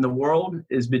gap in the world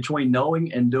is between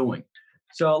knowing and doing.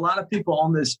 So a lot of people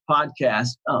on this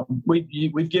podcast,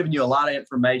 we've given you a lot of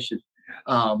information,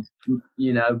 but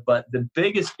the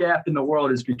biggest gap in the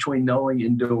world is between knowing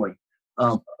and doing.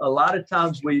 A lot of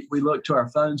times we look to our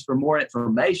phones for more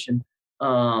information,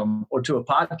 or to a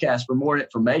podcast for more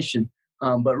information.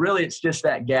 But really, it's just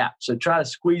that gap. So try to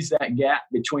squeeze that gap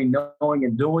between knowing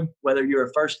and doing, whether you're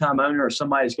a first-time owner or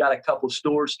somebody who's got a couple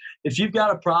stores. If you've got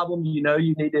a problem you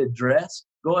need to address,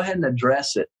 go ahead and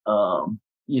address it.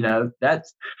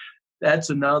 That's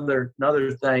another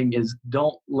thing is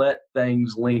don't let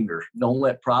things linger. Don't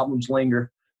let problems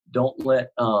linger. Don't let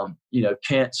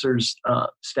cancers,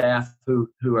 staff who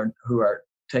are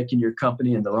taking your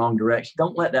company in the wrong direction.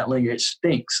 Don't let that linger. It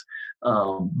stinks.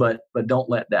 But don't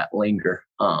let that linger.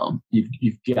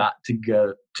 You've got to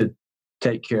go to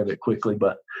take care of it quickly.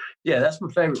 But yeah, that's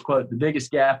my favorite quote. The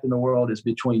biggest gap in the world is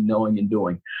between knowing and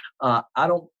doing. I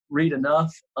don't read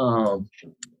enough,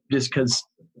 just because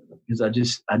I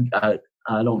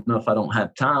don't know if I don't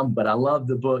have time, but I love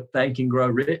the book Think and Grow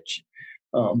Rich.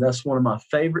 That's one of my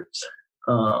favorites.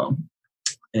 And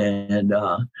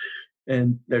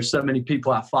there's so many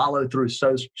people I follow through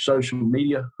social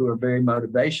media who are very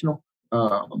motivational.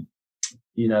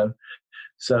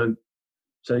 So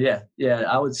yeah,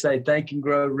 I would say Think and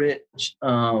Grow Rich.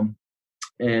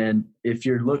 And if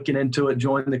you're looking into it,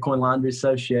 join the Coin Laundry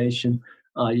Association.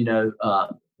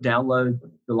 Download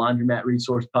the Laundromat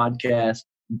Resource Podcast.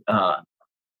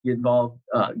 Get involved.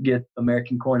 Get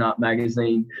American Coin Op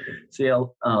magazine.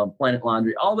 CL Planet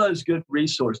Laundry. All those good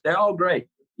resources. They're all great.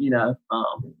 And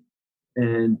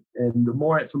the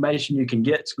more information you can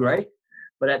get, it's great.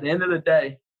 But at the end of the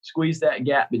day, squeeze that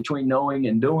gap between knowing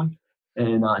and doing,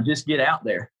 and just get out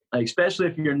there. Especially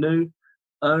if you're a new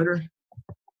owner.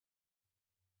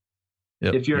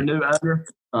 Yep. If you're a new owner,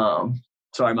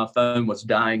 sorry, my phone was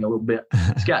dying a little bit.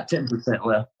 It's got 10%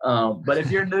 left. But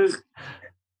if you're a new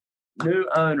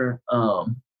owner, I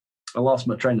lost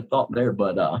my train of thought there.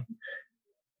 But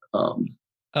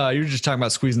you're just talking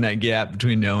about squeezing that gap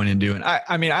between knowing and doing.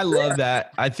 I love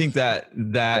that. I think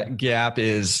that gap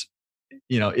is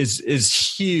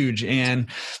huge. And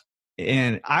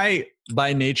I,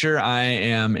 by nature, I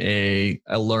am a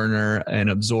learner, an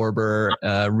absorber,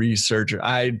 a researcher.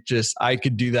 I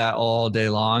could do that all day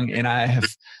long. And I have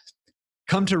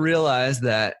come to realize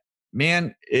that,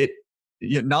 man,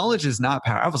 knowledge is not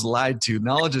power. I was lied to.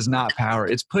 Knowledge is not power.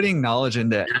 It's putting knowledge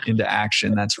into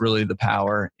action. That's really the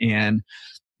power. And,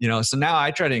 so now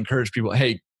I try to encourage people,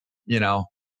 hey,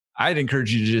 I'd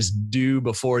encourage you to just do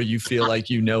before you feel like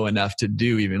you know enough to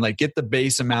do, even like get the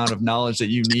base amount of knowledge that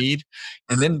you need,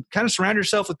 and then kind of surround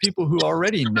yourself with people who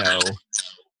already know,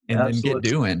 and then get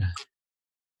doing.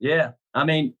 Yeah. I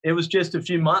mean, it was just a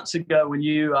few months ago when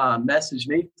you messaged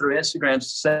me through Instagram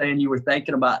saying you were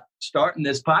thinking about starting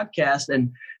this podcast.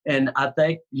 And I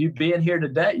think you being here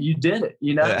today, you did it,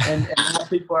 you know, and now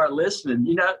people are listening.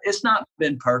 You know, it's not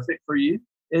been perfect for you.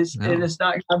 And it's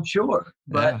not, I'm sure.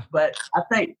 But I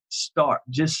think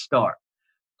just start.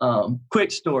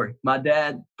 Quick story. My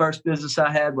dad, first business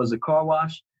I had was a car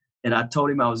wash. And I told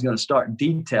him I was going to start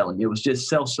detailing. It was just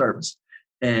self-service.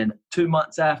 And 2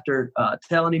 months after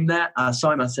telling him that, I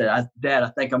saw him. I said, Dad, I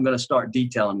think I'm going to start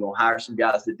detailing. I'm going to hire some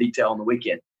guys to detail on the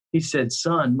weekend. He said,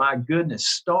 son, my goodness,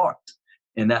 start.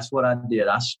 And that's what I did.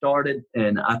 I started.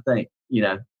 And I think, you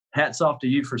know, hats off to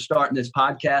you for starting this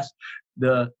podcast.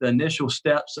 The initial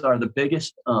steps are the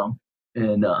biggest.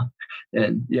 And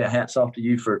yeah, hats off to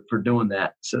you for doing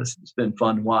that. So it's been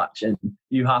fun to watch. And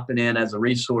you hopping in as a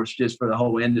resource just for the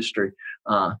whole industry.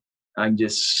 I can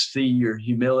just see your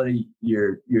humility,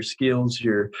 your skills.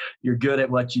 You're good at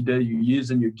what you do. You're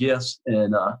using your gifts,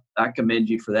 and I commend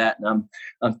you for that. And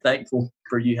I'm thankful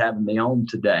for you having me on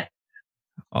today.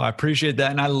 Oh, I appreciate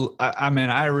that, and I mean,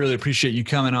 I really appreciate you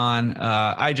coming on.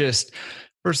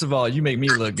 First of all, you make me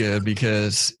look good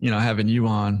because, you know, having you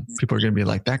on, people are going to be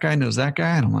like, that guy knows that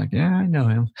guy. And I'm like, yeah, I know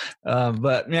him.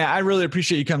 But man, I really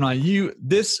appreciate you coming on.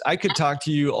 I could talk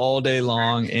to you all day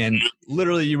long, and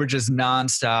literally you were just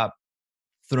nonstop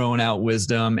throwing out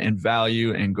wisdom and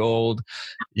value and gold,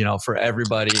 you know, for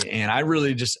everybody. And I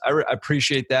really I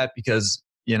appreciate that because,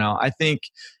 you know, I think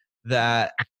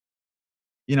that,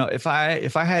 you know, if I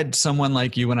had someone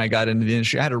like you when I got into the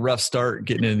industry, I had a rough start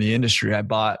getting into the industry. I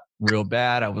bought real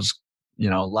bad. I was, you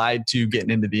know, lied to getting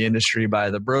into the industry by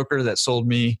the broker that sold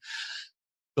me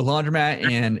the laundromat.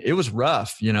 And it was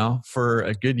rough, you know, for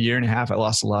a good year and a half. I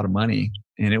lost a lot of money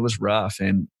and it was rough.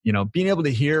 And, you know, being able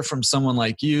to hear from someone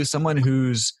like you, someone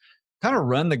who's kind of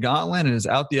run the gauntlet and is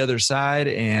out the other side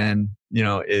and, you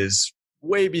know, is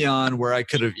way beyond where I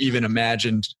could have even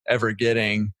imagined ever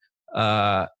getting,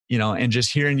 you know, and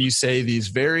just hearing you say these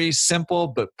very simple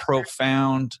but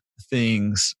profound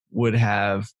things would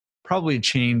have probably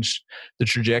changed the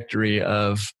trajectory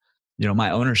of, you know, my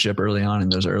ownership early on in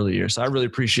those early years. So I really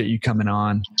appreciate you coming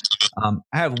on. I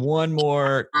have one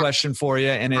more question for you,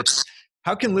 and it's,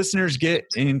 how can listeners get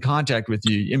in contact with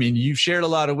you? I mean, you've shared a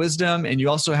lot of wisdom, and you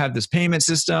also have this payment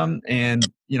system.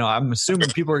 And, you know, I'm assuming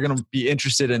people are going to be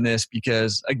interested in this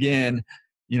because, again,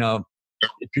 you know,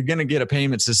 if you're going to get a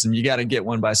payment system, you got to get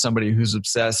one by somebody who's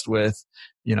obsessed with,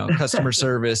 you know, customer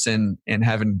service and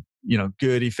having, you know,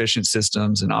 good, efficient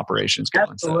systems and operations going.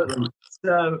 Absolutely.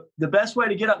 So the best way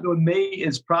to get up with me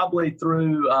is probably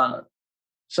through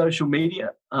social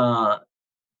media.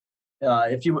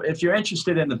 If you're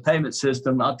interested in the payment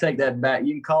system, I'll take that back.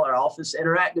 You can call our office.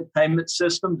 Interactive Payment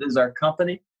Systems is our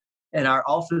company, and our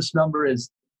office number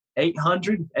is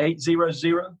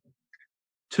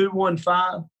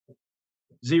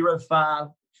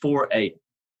 800-800-215-0548.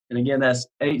 And again, that's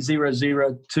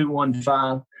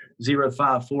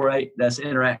 800-215-0548. That's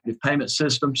Interactive Payment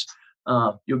Systems.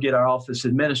 You'll get our office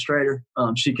administrator.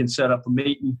 She can set up a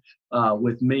meeting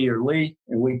with me or Lee,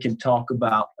 and we can talk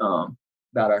about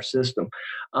our system.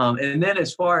 And then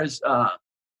as far as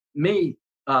me,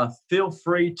 feel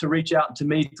free to reach out to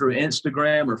me through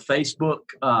Instagram or Facebook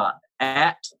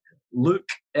at Luke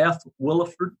F.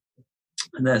 Williford.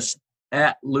 And that's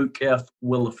at Luke F.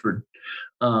 Williford.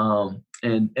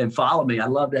 And follow me. I'd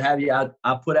love to have you. I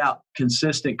put out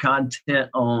consistent content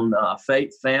on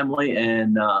faith, family,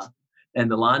 and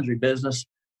the laundry business.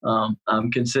 I'm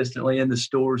consistently in the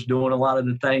stores doing a lot of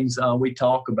the things we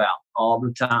talk about all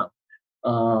the time.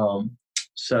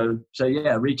 So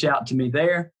yeah, reach out to me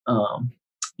there.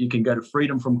 You can go to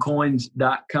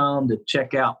freedomfromcoins.com to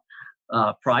check out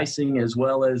pricing as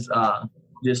well as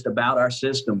just about our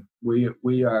system. We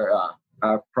are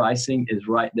our pricing is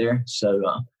right there. So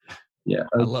yeah,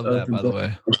 I love that, by the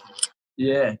way.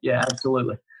 Yeah,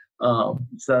 absolutely.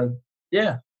 So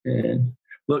yeah, and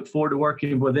look forward to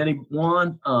working with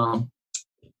anyone.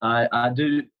 I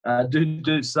do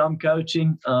some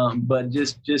coaching, but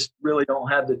just really don't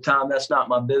have the time. That's not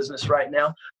my business right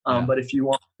now. But if you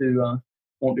want to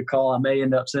call, I may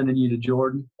end up sending you to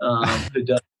Jordan, who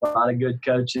does a lot of good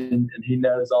coaching and he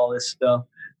knows all this stuff.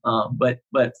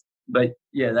 But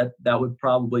yeah, that would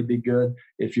probably be good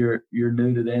if you're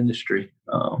new to the industry.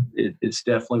 It's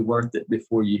definitely worth it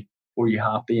before you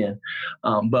hop in.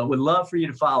 But would love for you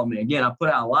to follow me. Again, I put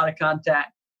out a lot of content,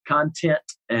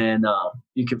 and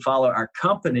you can follow our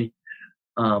company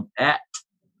at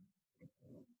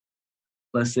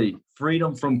let's see,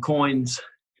 Freedom from Coins,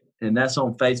 and that's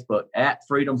on Facebook at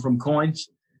Freedom from Coins,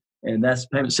 and that's a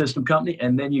payment system company.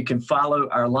 And then you can follow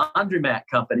our laundromat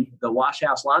company, the Wash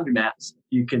House Laundromats.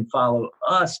 You can follow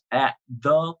us at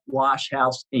the Wash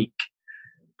House Inc.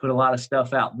 Put a lot of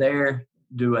stuff out there.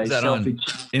 Do a Is that selfie. on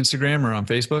Instagram or on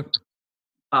Facebook?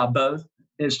 Both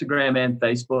Instagram and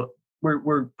Facebook.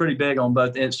 We're pretty big on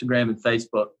both Instagram and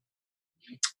Facebook.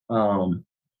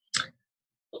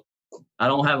 I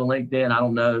don't have a LinkedIn. I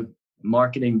don't know.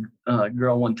 Marketing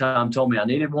girl one time told me I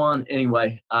needed one.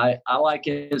 Anyway, I like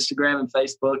Instagram and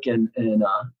Facebook and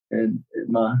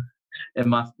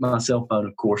my cell phone,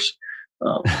 of course.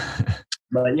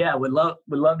 But yeah, would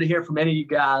love to hear from any of you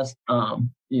guys.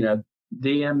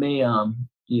 DM me,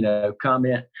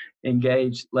 comment,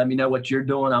 engage. Let me know what you're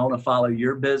doing. I want to follow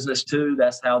your business too.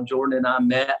 That's how Jordan and I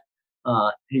met.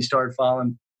 He started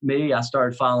following me. I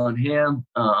started following him.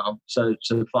 So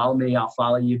follow me. I'll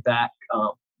follow you back.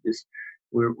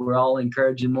 We're all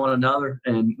encouraging one another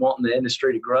and wanting the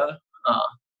industry to grow.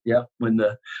 When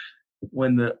the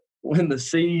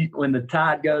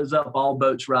tide goes up, all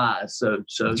boats rise. So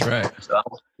that's right. So I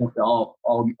want to all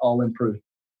improve.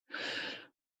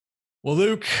 Well,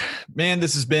 Luke, man,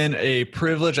 this has been a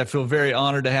privilege. I feel very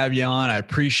honored to have you on. I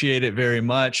appreciate it very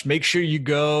much. Make sure you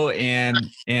go and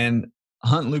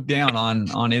hunt Luke down on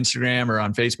Instagram or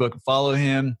on Facebook. Follow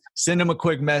him. Send him a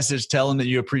quick message. Tell him that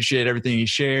you appreciate everything he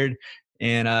shared.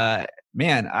 And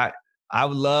man, I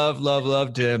would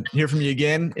love to hear from you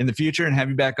again in the future and have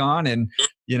you back on. And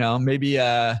maybe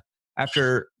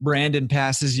after Brandon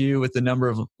passes you with the number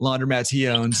of laundromats he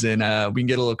owns, then we can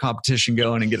get a little competition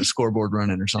going and get a scoreboard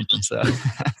running or something. So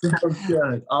sounds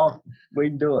good. We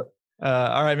can do it.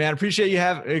 All right, man. Appreciate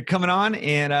you coming on,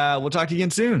 and we'll talk to you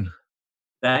again soon.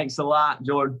 Thanks a lot,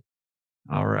 Jordan.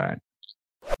 All right,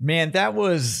 man. That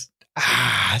was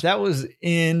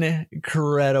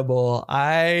incredible.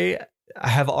 I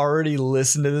have already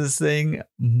listened to this thing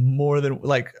more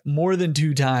than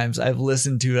 2 times. I've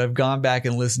listened to it. I've gone back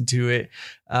and listened to it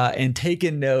and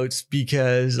taken notes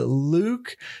because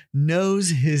Luke knows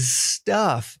his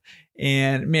stuff.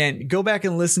 And man, go back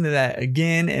and listen to that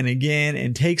again and again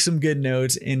and take some good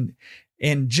notes. And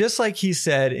just like he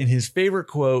said in his favorite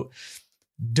quote,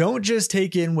 don't just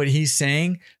take in what he's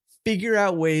saying. Figure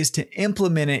out ways to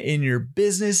implement it in your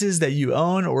businesses that you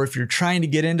own, or if you're trying to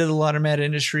get into the laundromat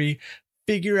industry,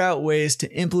 figure out ways to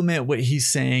implement what he's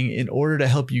saying in order to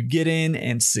help you get in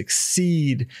and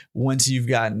succeed once you've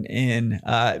gotten in.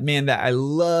 Man, that I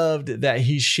loved that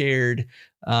he shared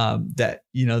that,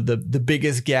 the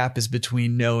biggest gap is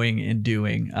between knowing and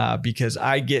doing, because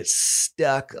I get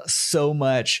stuck so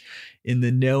much in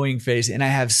the knowing phase. And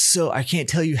I can't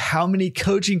tell you how many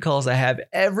coaching calls I have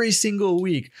every single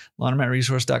week,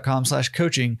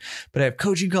 laundromatresource.com/coaching, but I have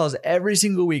coaching calls every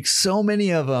single week. So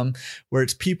many of them where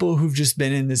it's people who've just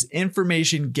been in this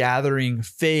information gathering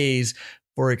phase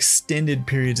for extended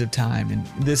periods of time. And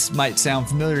this might sound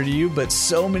familiar to you, but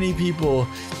so many people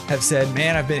have said,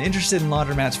 man, I've been interested in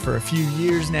laundromats for a few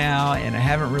years now, and I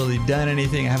haven't really done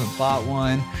anything. I haven't bought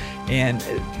one. And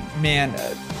man,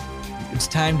 it's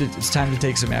time to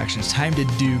take some action. It's time to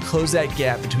close that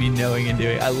gap between knowing and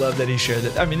doing. I love that he shared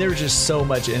that. I mean, there was just so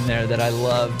much in there that I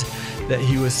loved that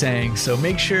he was saying. So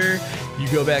make sure you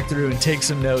go back through and take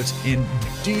some notes and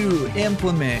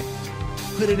implement,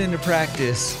 put it into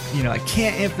practice. I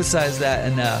can't emphasize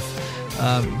that enough.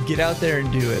 Get out there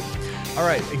and do it. All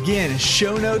right. Again,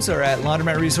 show notes are at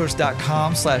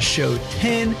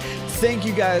laundromatresource.com/show10. Thank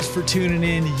you guys for tuning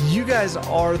in. You guys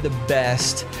are the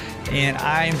best. And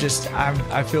I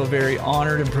feel very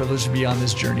honored and privileged to be on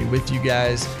this journey with you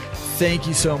guys. Thank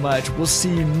you so much. We'll see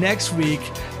you next week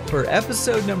for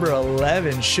episode number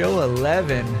 11, show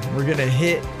 11. I'm going to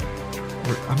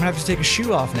have to take a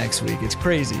shoe off next week. It's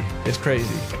crazy just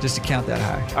to count that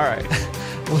high. All right.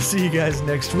 We'll see you guys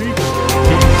next week.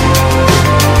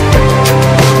 Peace.